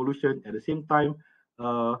air pollution. At the same time,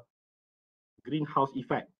 greenhouse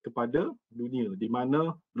effect kepada dunia di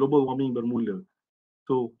mana global warming bermula.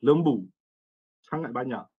 So lembu sangat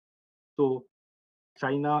banyak. So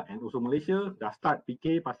China and also Malaysia dah start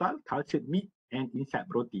fikir pasal cultured meat and insect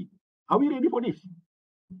protein. Are we ready for this?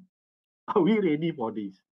 Are we ready for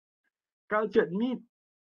this? Cultured meat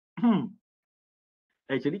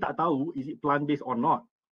actually tak tahu is it plant based or not.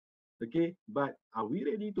 Okay, but are we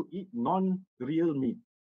ready to eat non-real meat?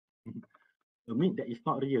 A meat that is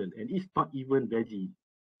not real and is not even veggie.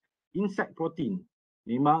 Insect protein,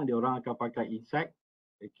 memang dia orang akan pakai insect.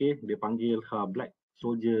 Okay, dia panggil black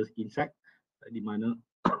soldiers insect, di mana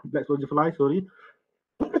black soldier fly, sorry.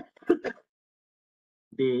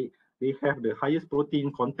 They have the highest protein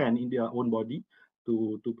content in their own body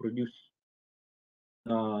to produce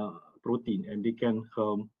protein, and they can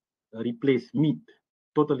replace meat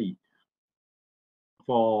totally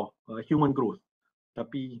for human growth.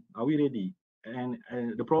 Tapi are we ready? And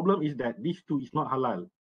the problem is that these two is not halal,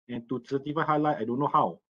 and to certify halal, I don't know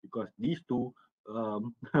how, because these two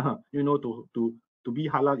you know, to be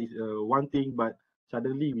halal is one thing, but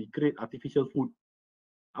suddenly we create artificial food.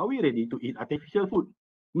 Are we ready to eat artificial food?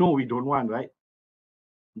 No, we don't want, right?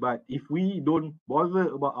 But if we don't bother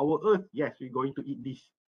about our earth, yes, we're going to eat this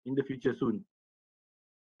in the future soon.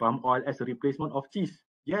 Palm oil as a replacement of cheese.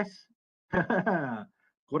 Yes.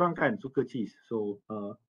 Korang kan suka cheese. So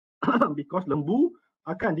because lembu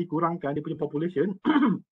akan dikurangkan dia punya population,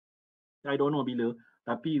 I don't know bila,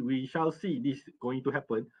 tapi we shall see this going to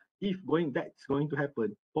happen. If that's going to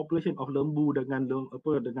happen, population of lembu dengan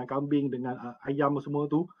dengan kambing, dengan ayam semua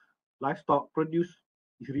tu, livestock produce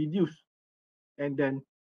is reduced, and then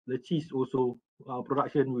the cheese also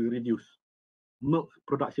production will reduce, milk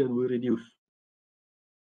production will reduce,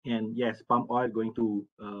 and yes, palm oil going to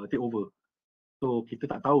take over. So kita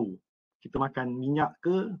tak tahu kita makan minyak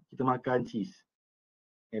ke kita makan cheese.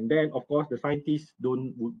 And then of course the scientists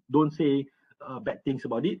don't say bad things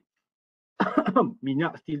about it.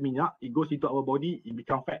 Minyak still minyak, it goes into our body, it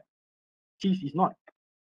become fat. Cheese is not,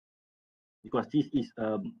 because cheese is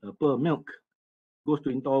milk, goes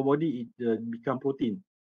into our body, it become protein,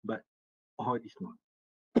 but oil is not.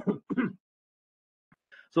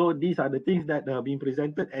 So these are the things that are being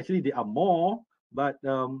presented. Actually there are more, but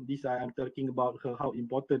these are, I'm talking about how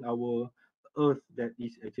important our earth that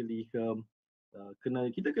is actually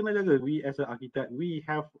kita kena jaga. We as an architect, we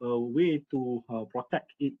have a way to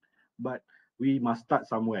protect it, but we must start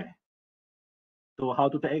somewhere. So how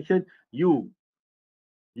to take action? You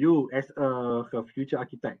as a future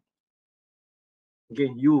architect, okay,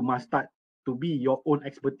 you must start to be your own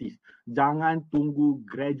expertise. Jangan tunggu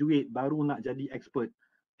graduate baru nak jadi expert.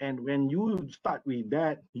 And when you start with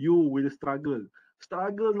that, you will struggle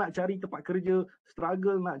nak cari tempat kerja,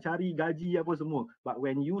 struggle nak cari gaji apa semua. But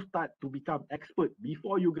when you start to become expert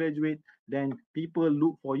before you graduate, then people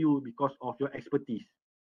look for you because of your expertise,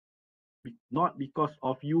 not because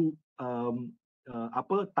of you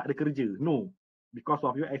tak ada kerja. No, because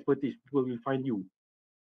of your expertise, people will find you.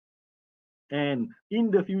 And in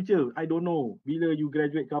the future, I don't know bila you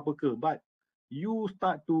graduate ke apa ke, but you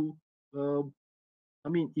start to I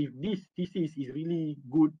mean, if this thesis is really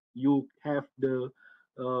good, you have the,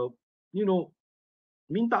 you know,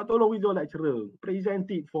 minta tolong with your lecturer, present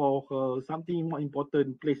it for something more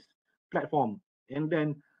important platform, and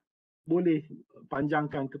then boleh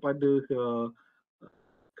panjangkan kepada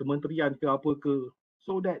kementerian ke apa ke,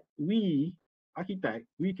 so that we, architect,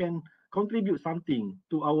 we can contribute something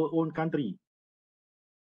to our own country.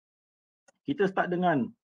 Kita start dengan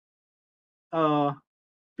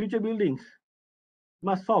future buildings.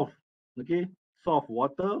 Must solve, okay? Solve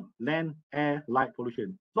water, land, air, light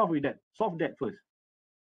pollution. Solve that first.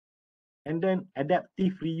 And then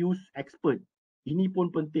adaptive reuse expert. Ini pun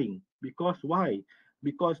penting. Because why?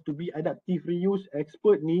 Because to be adaptive reuse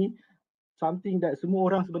expert ni, something that semua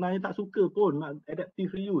orang sebenarnya tak suka pun nak adaptive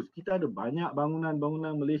reuse. Kita ada banyak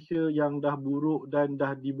bangunan-bangunan Malaysia yang dah buruk dan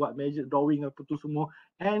dah dibuat measure drawing apa tu semua,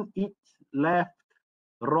 and it's left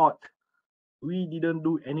rot. We didn't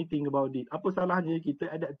do anything about it. Apa salahnya kita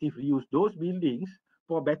adaptive reuse those buildings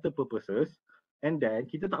for better purposes, and then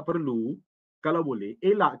kita tak perlu, kalau boleh,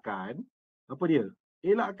 elakkan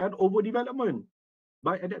overdevelopment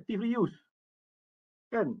by adaptive reuse.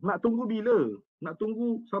 Kan, nak tunggu bila? Nak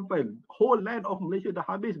tunggu sampai whole land of Malaysia dah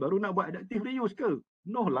habis baru nak buat adaptive reuse ke?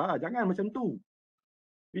 No lah, jangan macam tu.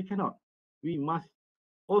 We cannot. We must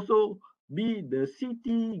also be the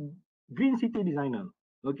green city designer.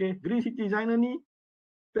 Okay, green city designer ni,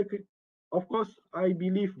 of course, I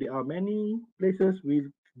believe there are many places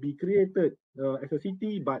will be created as a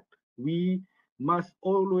city, but we must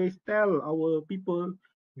always tell our people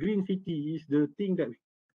green city is the thing that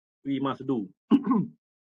we must do.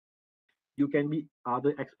 You can be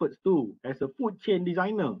other experts too. As a food chain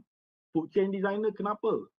designer. Food chain designer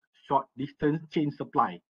kenapa? Short distance chain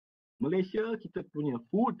supply. Malaysia kita punya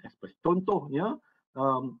food, contohnya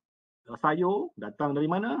sayur datang dari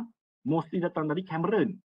mana? Mostly datang dari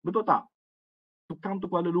Cameron. Betul tak? To come to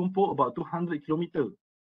Kuala Lumpur about 200 km.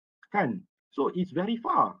 Kan? So it's very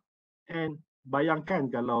far. And bayangkan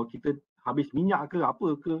kalau kita habis minyak ke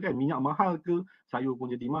apa ke kan, minyak mahal ke, sayur pun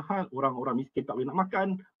jadi mahal, orang-orang miskin tak boleh nak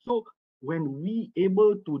makan. So when we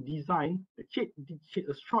able to design a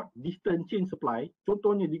short distance chain supply,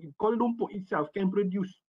 contohnya di Kuala Lumpur itself can produce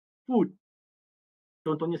food.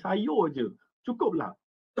 Contohnya sayur je, cukuplah.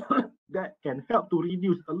 That can help to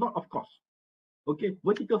reduce a lot of cost. Okay,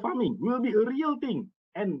 vertical farming will be a real thing,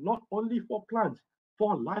 and not only for plants,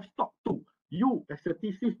 for livestock too. You as a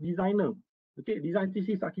thesis designer, okay, design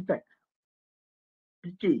thesis architect,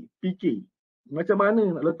 PK, macam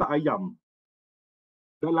mana nak letak ayam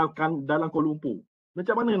dalam Kuala Lumpur?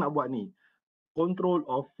 Macam mana nak buat ni? Control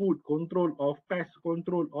of food, control of pest,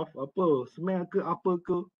 control of apa, smell ke apa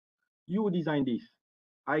ke. You design this.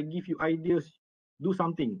 I give you ideas, do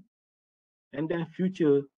something. And then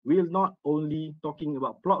future will not only talking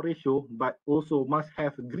about plot ratio, but also must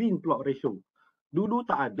have green plot ratio. Dulu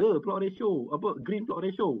tak ada plot ratio, green plot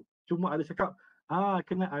ratio. Cuma ada cakap,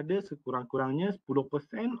 kena ada sekurang-kurangnya 10%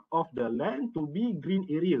 of the land to be green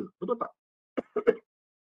area. Betul tak?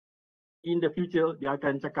 In the future, dia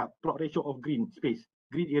akan cakap plot ratio of green space,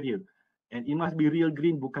 green area. And it must be real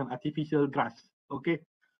green, bukan artificial grass. Okay?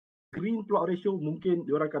 Green plot ratio mungkin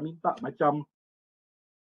diorang akan minta macam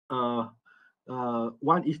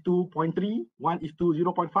 1:0.3, 1:0.5,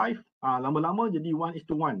 lama-lama jadi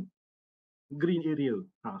 1:1 green area.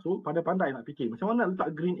 So pandai-pandai nak fikir macam mana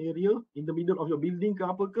letak green area in the middle of your building ke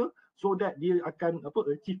apa ke, so that dia akan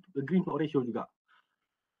achieve the green plot ratio juga.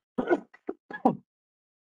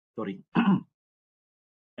 Sorry.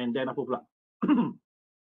 And then apa pula?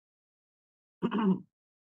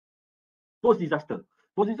 Post disaster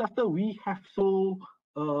we have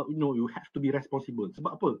you have to be responsible.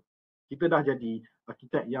 Sebab apa? Kita dah jadi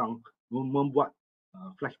arkitek yang membuat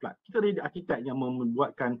flash flood. Kita jadi arkitek yang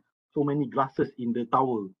membuatkan so many glasses in the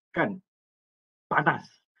tower, kan? Panas,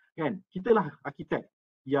 kan? Kita lah arkitek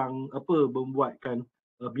yang membuatkan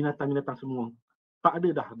binatang-binatang semua tak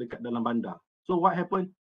ada dah dekat dalam bandar. So what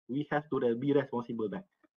happened? We have to be responsible back.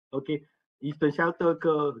 Okay, Eastern shelter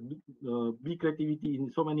ke, be creativity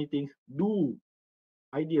in so many things, do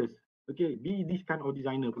ideas. Okay, be this kind of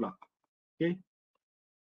designer pula. Okay.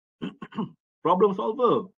 Problem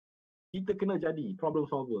solver. Kita kena jadi problem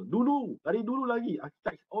solver. Dari dulu lagi,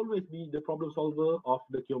 architects always be the problem solver of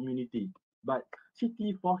the community. But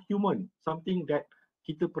city for human, something that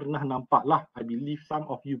kita pernah nampak lah. I believe some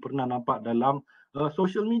of you pernah nampak dalam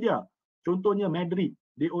social media. Contohnya Madrid,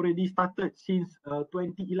 they already started since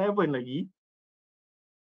 2011 lagi.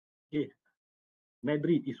 Okay.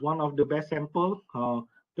 Madrid is one of the best sample.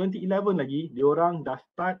 2011 lagi, diorang dah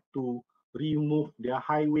start to remove their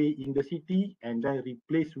highway in the city and then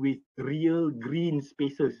replace with real green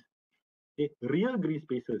spaces. Okay, real green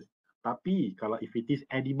spaces. Tapi kalau if it is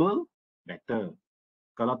edible, better.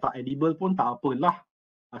 Kalau tak edible pun tak apalah.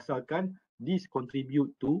 Asalkan this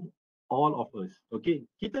contribute to all of us. Okay,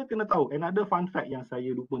 kita kena tahu. Another fun fact yang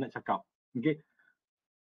saya lupa nak cakap. Okay,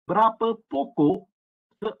 berapa pokok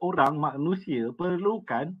seorang manusia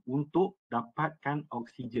perlukan untuk dapatkan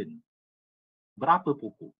oksigen? Berapa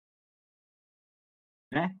pokok?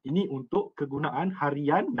 Ini untuk kegunaan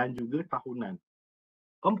harian dan juga tahunan.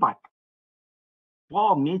 4.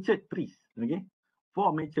 4 matured trees. Okay?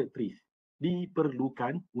 4 matured trees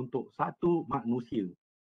diperlukan untuk satu manusia.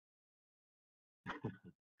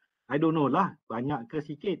 I don't know lah, banyak ke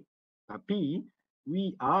sikit. Tapi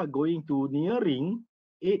we are going to nearing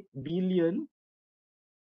 8 billion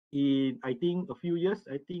in I think a few years,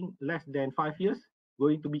 I think less than 5 years,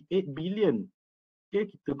 going to be 8 billion.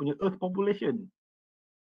 Okay, kita punya earth population.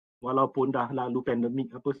 Walaupun dah lalu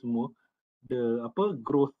pandemik apa semua, the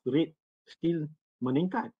growth rate still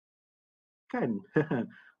meningkat, kan?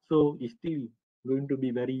 So it's still going to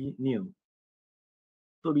be very near.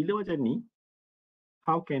 So bila macam ni,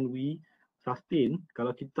 how can we sustain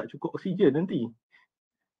kalau kita tak cukup oksigen nanti?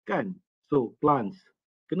 kan? So plants,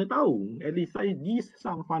 kena tahu, at least these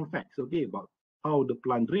some fun facts, okay, about how the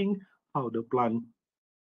plant drink, how the plant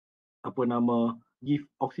give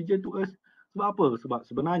oxygen to us. Sebab apa? Sebab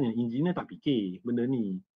sebenarnya engineer tak fikir benda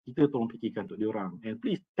ni. Kita tolong fikirkan untuk diorang. And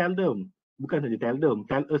please tell them, bukan saja tell them,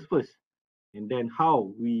 tell us first. And then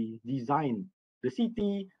how we design the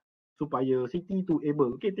city supaya city tu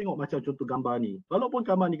able. Okay, tengok macam contoh gambar ni. Walaupun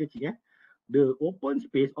gambar ni kecil, the open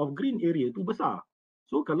space of green area tu besar.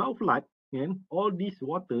 So kalau flood, all this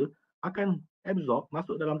water akan absorb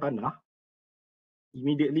masuk dalam tanah.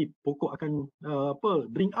 Immediately pokok akan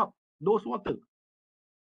drink up those water.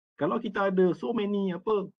 Kalau kita ada so many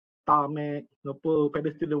tarmac,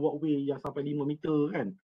 pedestrian walkway yang sampai 5 meter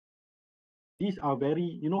kan. These are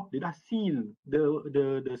very, they dah seal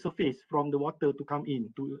the surface from the water to come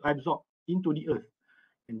in, to absorb into the earth.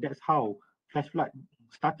 And that's how flash flood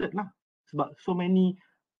started lah. Sebab so many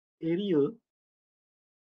area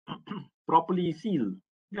properly sealed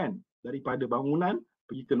kan. Daripada bangunan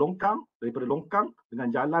pergi ke longkang, daripada longkang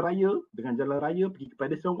dengan jalan raya pergi ke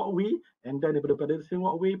pedestrian walkway, and then daripada pedestrian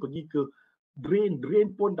walkway pergi ke drain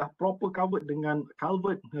pun dah proper covered dengan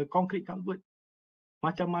culvert, concrete culvert.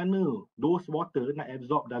 Macam mana those water nak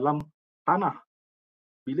absorb dalam tanah?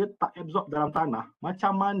 Bila tak absorb dalam tanah,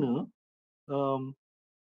 macam mana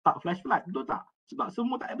tak flash flood, betul tak? Sebab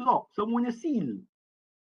semua tak absorb, semuanya seal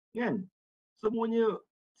kan, semuanya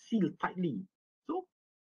seal tightly. So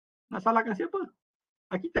nak salahkan siapa?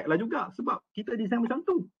 Arkitek lah juga, sebab kita design macam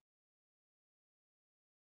tu.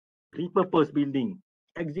 Repurpose building,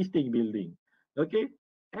 existing building. Okay,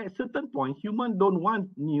 at certain point human don't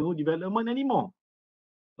want new development anymore.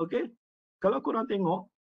 Okay, kalau korang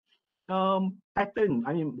tengok pattern,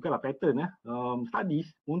 bukanlah pattern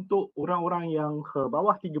studies untuk orang-orang yang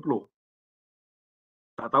bawah 30.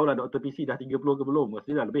 Tak tahulah Dr. PC dah 30 ke belum,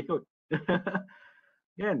 mesti dah lebih kot.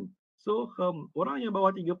 Kan? So orang yang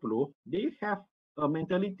bawah 30, they have a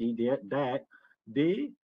mentality that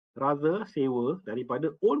they rather sewa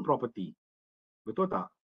daripada own property. Betul tak?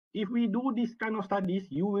 If we do this kind of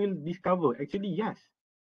studies, you will discover actually yes,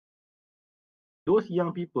 those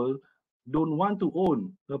young people don't want to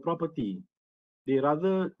own a property. They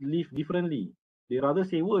rather live differently. They rather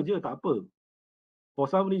sewa je, tak apa.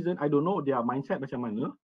 For some reason, I don't know their mindset macam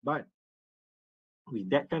mana, but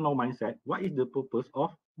with that kind of mindset, what is the purpose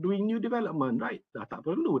of doing new development, right? Dah tak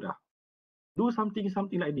perlu dah. Do something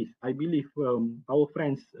like this. I believe our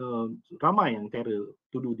friends ramai yang cara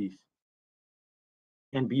to do this.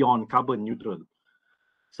 And beyond carbon neutral.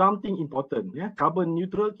 Something important, carbon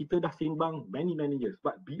neutral kita dah seimbang many years,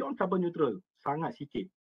 but beyond carbon neutral sangat sikit.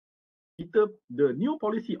 The new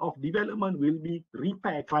policy of development will be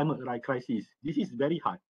repair climate crisis. This is very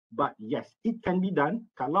hard, but yes, it can be done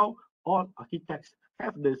kalau all architects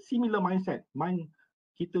have the similar mindset.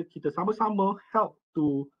 Kita sama-sama help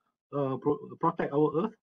to protect our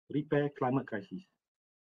earth, repair climate crisis.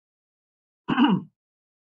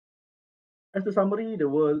 As a summary,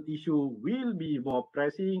 the world issue will be more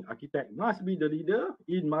pressing. Architect must be the leader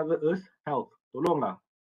in Mother Earth's health. Tolonglah.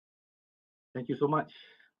 Thank you so much.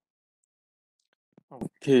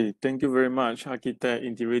 Okay, thank you very much, architect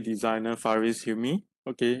interior designer Fariz Hilmi.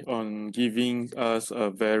 Okay, on giving us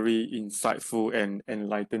a very insightful and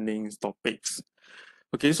enlightening topics.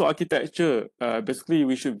 Okay, so architecture, basically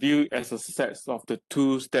we should view as a set of the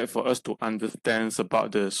tools that for us to understand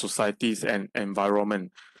about the societies and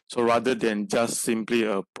environment. So rather than just simply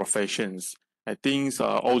a professions, I think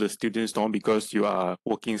all the students know because you are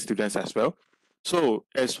working students as well. So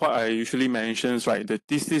as what I usually mentions, right, the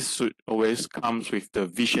thesis should always comes with the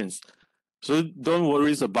visions. So don't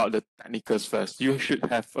worry about the technicals first. You should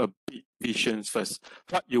have a big visions first.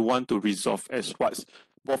 What you want to resolve as what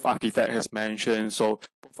both architect has mentioned. So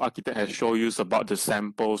both architect has shown you about the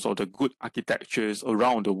samples or the good architectures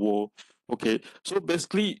around the world. Okay, so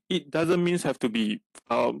basically it doesn't mean have to be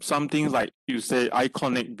something like you say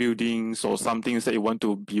iconic buildings or something that you want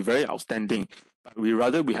to be very outstanding. But we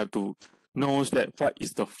have to knows that what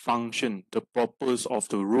is the function, the purpose of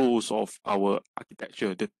the rules of our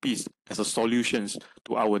architecture, the piece as a solutions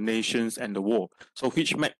to our nations and the world. So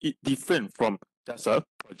which make it different from just a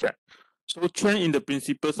project. So train in the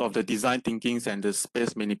principles of the design thinkings and the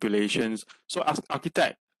space manipulations. So as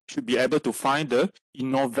architect should be able to find the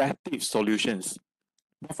innovative solutions.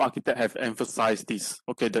 Both architects have emphasized this.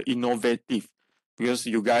 Okay, the innovative, because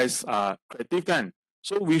you guys are creative kan?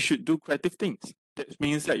 So we should do creative things. That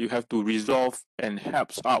means that you have to resolve and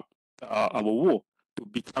help out our world to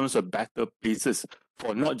become a better places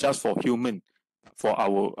for not just for human, for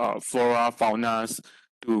our flora, faunas,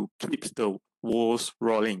 to keep the walls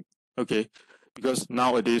rolling. Okay, because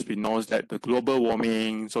nowadays we know that the global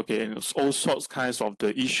warming, okay, and all sorts kinds of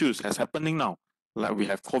the issues has happening now. Like we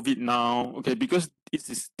have COVID now, okay, because it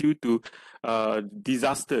is due to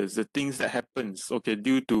disasters, the things that happens, okay,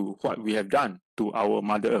 due to what we have done to our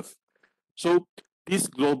Mother Earth. So this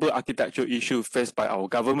global architecture issue faced by our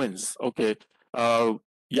governments, okay,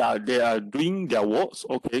 yeah, they are doing their works,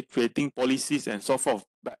 okay, creating policies and so forth.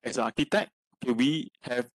 But as an architect, okay, we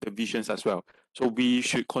have the visions as well. So we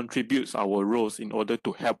should contribute our roles in order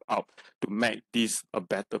to help out to make these a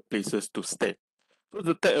better places to stay. So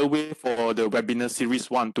the takeaway for the webinar series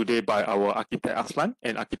 1 today by our architect Azlan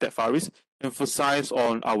and architect Fariz emphasize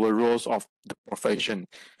on our roles of the profession.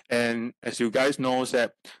 And as you guys know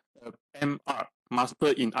that M.Arch,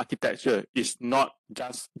 Master in Architecture, is not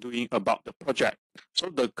just doing about the project. So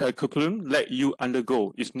the curriculum let you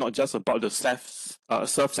undergo is not just about the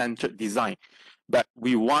self-centered design, but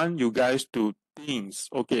we want you guys to think,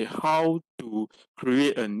 okay, how to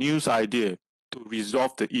create a news idea to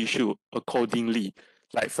resolve the issue accordingly.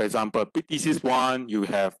 Like for example, PTCS 1, you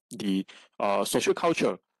have the social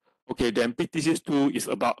culture. Okay, then PTCS 2 is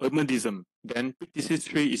about urbanism. Then PTCS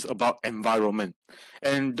 3 is about environment.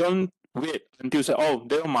 And don't wait until you say, oh,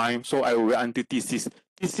 never mind, so I will wait until thesis.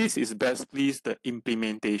 Thesis is basically the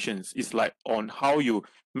implementations. It's like on how you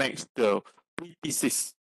make the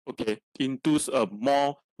pre-thesis, okay, into a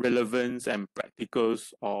more relevance and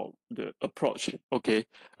practicals of the approach, okay,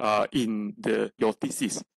 in your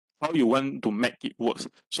thesis, how you want to make it work.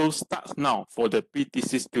 So start now for the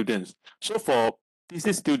pre-thesis students. So for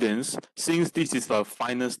thesis students, since this is the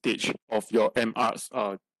final stage of your M.Arch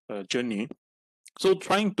journey, so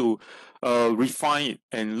trying to refine it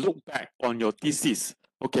and look back on your thesis,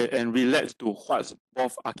 okay, and relate to what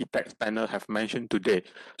both architects panel have mentioned today.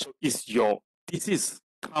 So is your thesis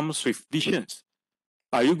comes with visions?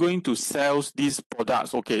 Are you going to sell these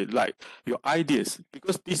products, okay, like your ideas?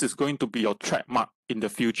 Because this is going to be your trademark in the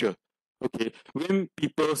future. Okay, when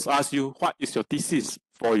people ask you what is your thesis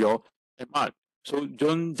for your M.Arch, so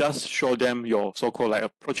don't just show them your so-called like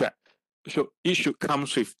a project. So it should come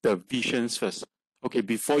with the visions first, okay,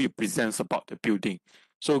 before you present about the building.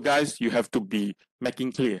 So guys, you have to be make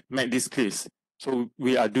this clear. So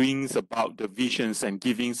we are doing about the visions and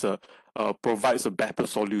giving provides a better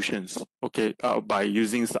solutions, okay, by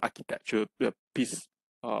using the architecture piece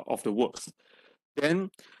of the works. Then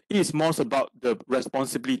it is more about the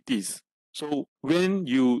responsibilities. So when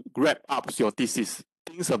you wrap up your thesis,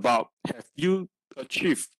 think about have you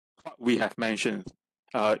achieved what we have mentioned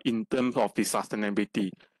in terms of the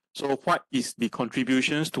sustainability. So what is the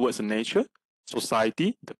contributions towards the nature,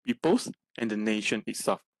 society, the peoples, and the nation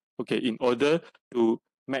itself? Okay, in order to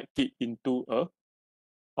make it into a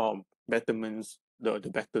betterments, the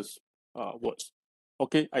better words.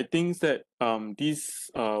 Okay, I think that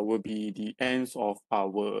this will be the ends of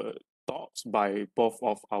our talks by both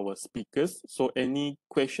of our speakers. So any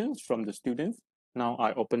questions from the students? Now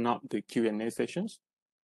I open up the Q&A sessions.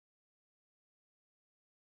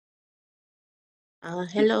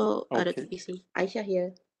 Hello, Okay. PC. Aisha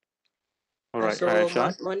here. All right, So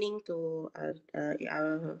Aisha. morning to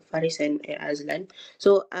Faris and Azlan.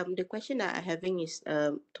 So the question that I'm having is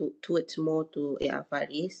towards more to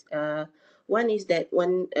Faris. One is that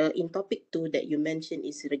in topic 2 that you mentioned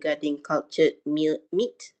is regarding cultured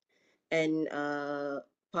meat and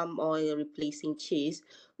palm oil replacing cheese.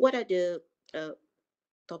 What are the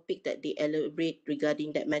topic that they elaborate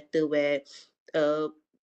regarding that matter where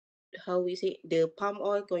how we say the palm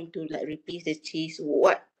oil going to like replace the cheese,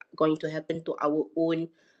 what going to happen to our own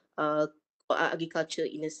uh agriculture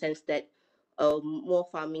in a sense that more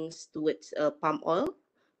farmings towards palm oil.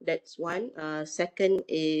 That's one. Second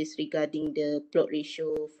is regarding the plot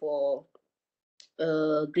ratio for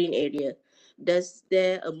green area. Does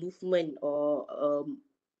there a movement or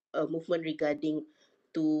a movement regarding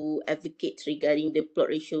to advocate regarding the plot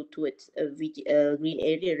ratio towards a green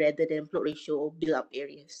area rather than plot ratio of build up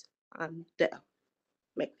areas? That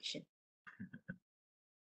my question.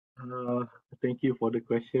 Thank you for the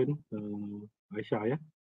question, Aisha. Ya.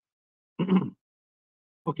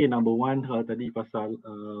 Okay, number one tadi pasal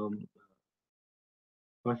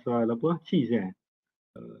apa cheese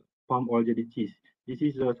palm oil jadi cheese. This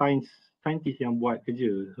is a scientist yang buat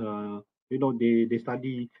kerja. You know they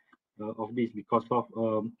study of this because of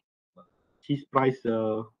cheese price.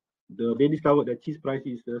 They discovered that cheese price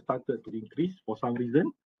is started to increase for some reason.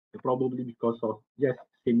 Probably because of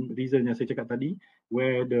same reason yang saya cakap tadi,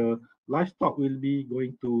 where the livestock will be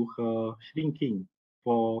going to shrinking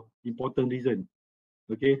for important reason.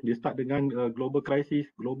 Okay, they start dengan global crisis,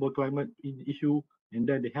 global climate issue, and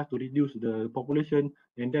then they have to reduce the population,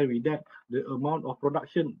 and then with that, the amount of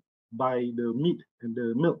production by the meat and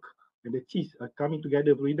the milk and the cheese are coming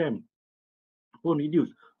together with them pun reduce.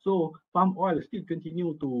 So palm oil still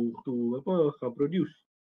continue to produce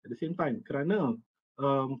at the same time kerana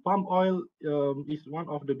palm oil is one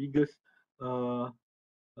of the biggest uh,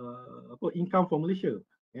 income for Malaysia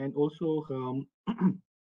and also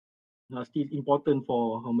still important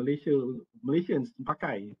for Malaysians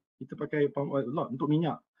pakai. Kita pakai palm oil a lot untuk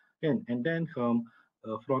minyak, kan? And then from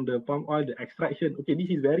the palm oil, the extraction. Okay, this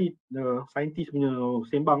is very scientist punya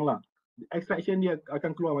sembang lah. The extraction dia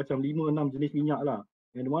akan keluar macam 5-6 jenis minyak lah.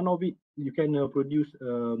 And one of it you can produce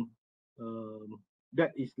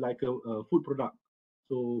that is like a food product.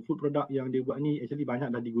 So food product yang dia buat ni actually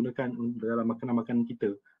banyak dah digunakan dalam makanan-makanan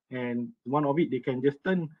kita. And one of it they can just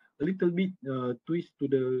turn a little bit twist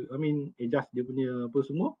to the, adjust dia punya apa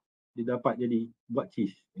semua, dia dapat jadi buat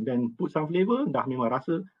cheese. And then put some flavor, dah memang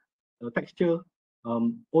rasa texture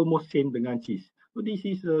almost same dengan cheese. So this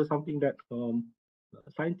is something that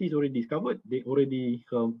scientists already discovered. They already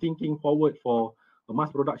thinking forward for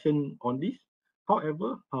mass production on this.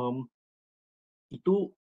 However,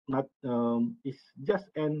 itu is just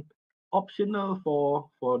an optional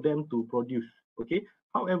for them to produce. Okay.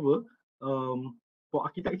 However, for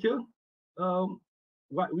architecture,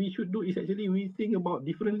 what we should do is actually we think about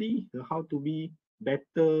differently how to be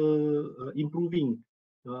better improving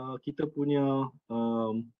kita punya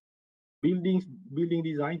building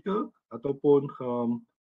design ke ataupun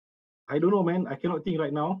I don't know man, I cannot think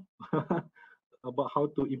right now about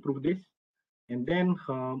how to improve this. And then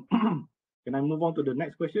can I move on to the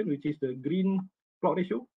next question, which is the green plot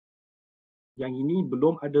ratio? Yang ini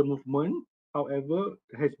belum ada movement, however,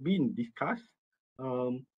 has been discussed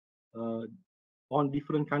on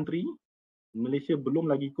different country. Malaysia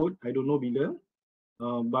belum lagi ikut, I don't know bila.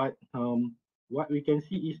 But what we can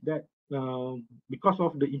see is that because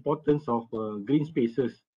of the importance of green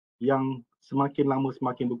spaces yang semakin lama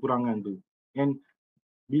semakin berkurangan tu. And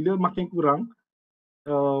bila makin kurang,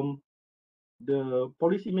 the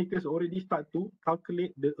policymakers already start to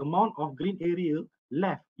calculate the amount of green area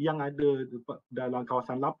left yang ada dalam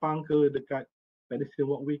kawasan lapang ke dekat pedestrian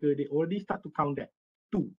walkway ke, they already start to count that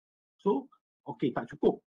too. So, okay, tak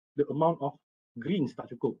cukup. The amount of greens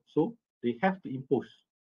tak cukup. So, they have to impose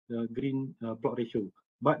the green plot ratio.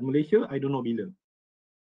 But Malaysia, I don't know bila.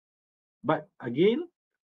 But again,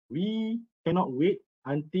 we cannot wait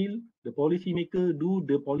until the policymaker do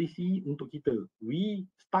the policy untuk kita. We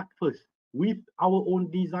start first with our own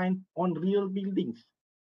design on real buildings.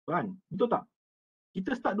 Kan? Betul tak?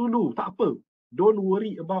 Kita start dulu, tak apa. Don't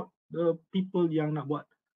worry about the people yang nak buat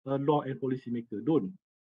law and policymaker. Don't.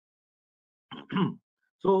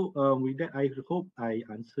 So with that, I hope I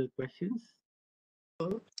answer questions.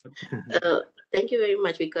 Thank you very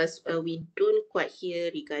much, because we don't quite hear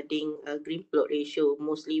regarding green plot ratio.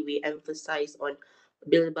 Mostly we emphasize on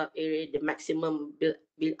build up area, the maximum build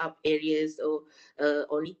up areas, or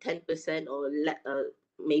only 10% or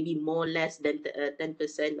maybe more less than 10%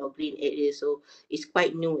 of green areas. So it's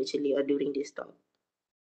quite new actually during this talk.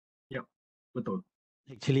 Yeah, betul.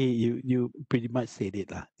 Actually, you pretty much said it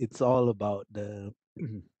lah. It's all about the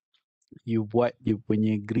you buat you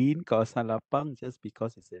punya green kawasan lapang just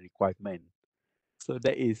because it's a requirement. So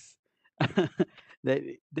that is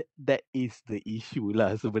that is the issue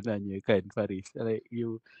lah sebenarnya kan, Fariz. Like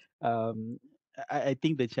you I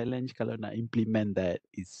think the challenge kalau nak implement that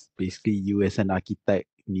is basically you as an architect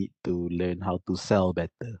need to learn how to sell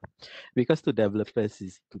better. Because to developers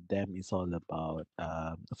to them it's all about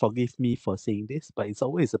forgive me for saying this, but it's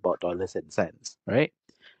always about dollars and cents, right?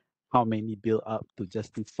 How many build up to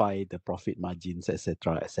justify the profit margins,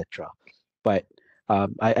 etc., etc. But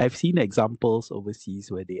I've seen examples overseas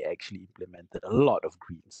where they actually implemented a lot of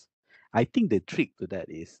greens. I think the trick to that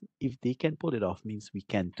is if they can pull it off, means we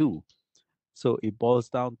can too. So it boils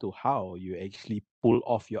down to how you actually pull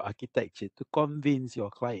off your architecture to convince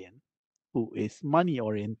your client, who is money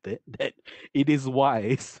oriented, that it is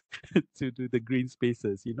wise to do the green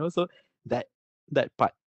spaces, you know. So that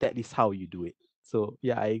part, that is how you do it. So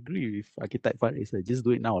yeah, I agree with architect Fariz. Just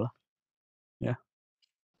do it now lah. Yeah.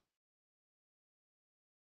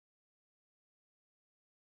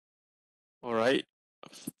 All right.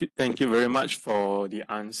 Thank you very much for the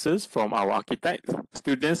answers from our architect.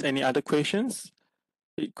 Students, any other questions?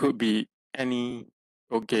 It could be any,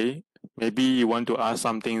 okay. Maybe you want to ask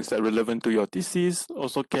something that relevant to your thesis.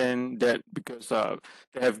 Also can that because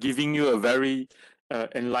they have given you a very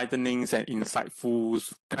enlightening and insightful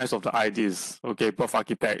kinds of the ideas, okay, both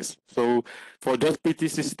architects. So for those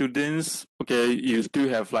PTC students, okay, you still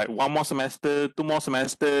have like one more semester, two more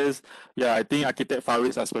semesters. Yeah, I think Architect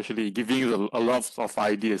Fariz especially giving you a lot of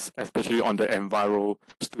ideas, especially on the Enviro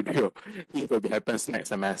Studio. It will be happens next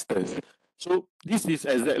semester. So this is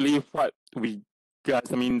exactly what we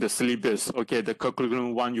guys, I mean the syllabus, okay, the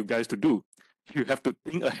curriculum want you guys to do. You have to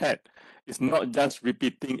think ahead. It's not just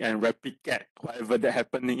repeating and replicate whatever that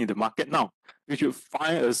happening in the market now. You should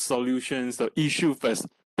find a solution, the issue first.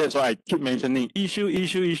 That's why I keep mentioning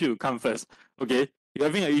issue come first. Okay, you're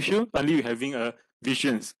having an issue, only you're having a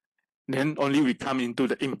visions. Then only we come into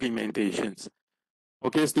the implementations.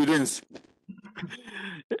 Okay, students.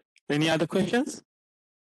 Any other questions?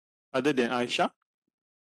 Other than Aisha?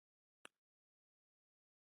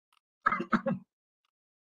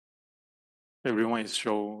 Everyone is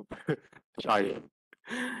so shy.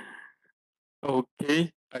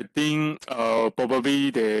 Okay, I think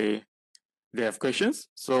probably they have questions.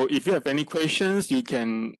 So if you have any questions, you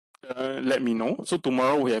can let me know. So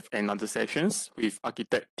tomorrow we have another sessions with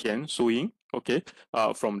Architect Tian Su-Ying, okay,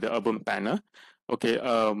 from the Urban Panel. Okay,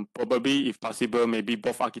 probably if possible, maybe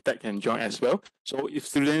both architect can join as well. So if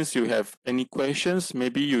students, you have any questions,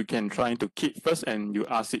 maybe you can try to keep first and you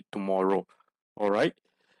ask it tomorrow. All right.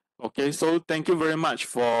 Okay, so thank you very much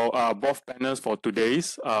for both panels for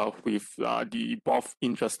today's with the both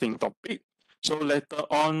interesting topic. So later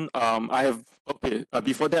on, I have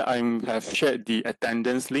before that I have shared the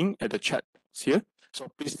attendance link at the chat here. So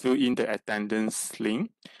please fill in the attendance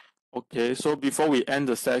link. Okay, so before we end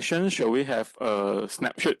the session, shall we have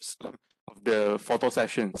snapshots of the photo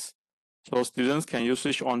sessions? So students, can you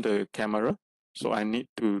switch on the camera? So I need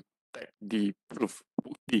to tag the proof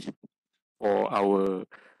for our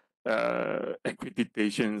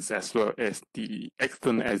accreditations as well as the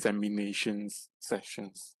external examinations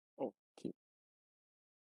sessions. Okay.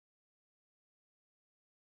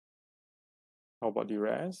 How about the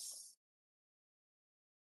rest?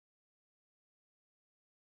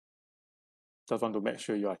 Just want to make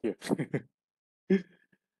sure you are here.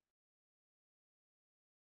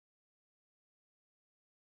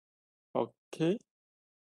 Okay.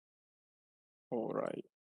 All right.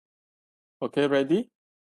 Okay, ready?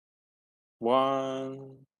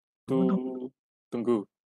 1, 2, tunggu.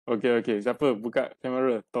 Okay. Siapa buka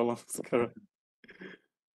kamera? Tolong sekarang.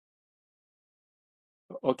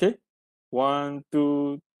 Okay. 1,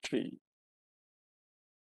 2, 3.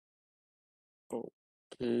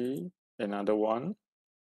 Okay. Another one.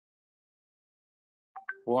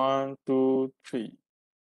 1, 2, 3.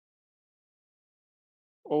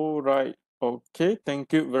 All right. Okay.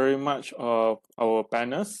 Thank you very much, our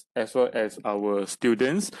panelists as well as our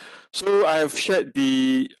students. So I have shared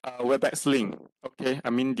the WebEx link. Okay, I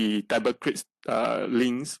mean the TableCrits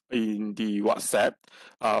links in the WhatsApp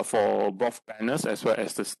for both panels as well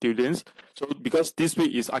as the students. So because this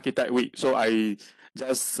week is Architect Week, so I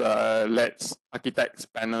just let architects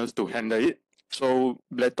panels to handle it. So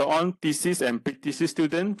later on, thesis and pre-thesis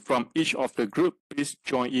students from each of the group, please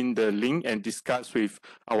join in the link and discuss with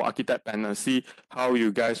our architect panel, see how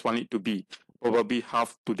you guys want it to be. Probably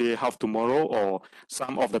half today, half tomorrow, or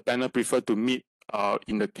some of the panel prefer to meet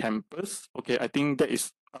in the campus. Okay, I think that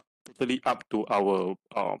is totally up to our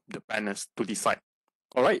the panels to decide.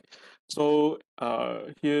 All right. So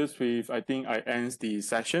here's with I think I ends the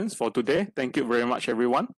sessions for today. Thank you very much,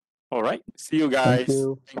 everyone. All right. See you guys.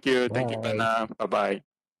 you. Thank you. Thank you, Bye. Pana. Bye bye.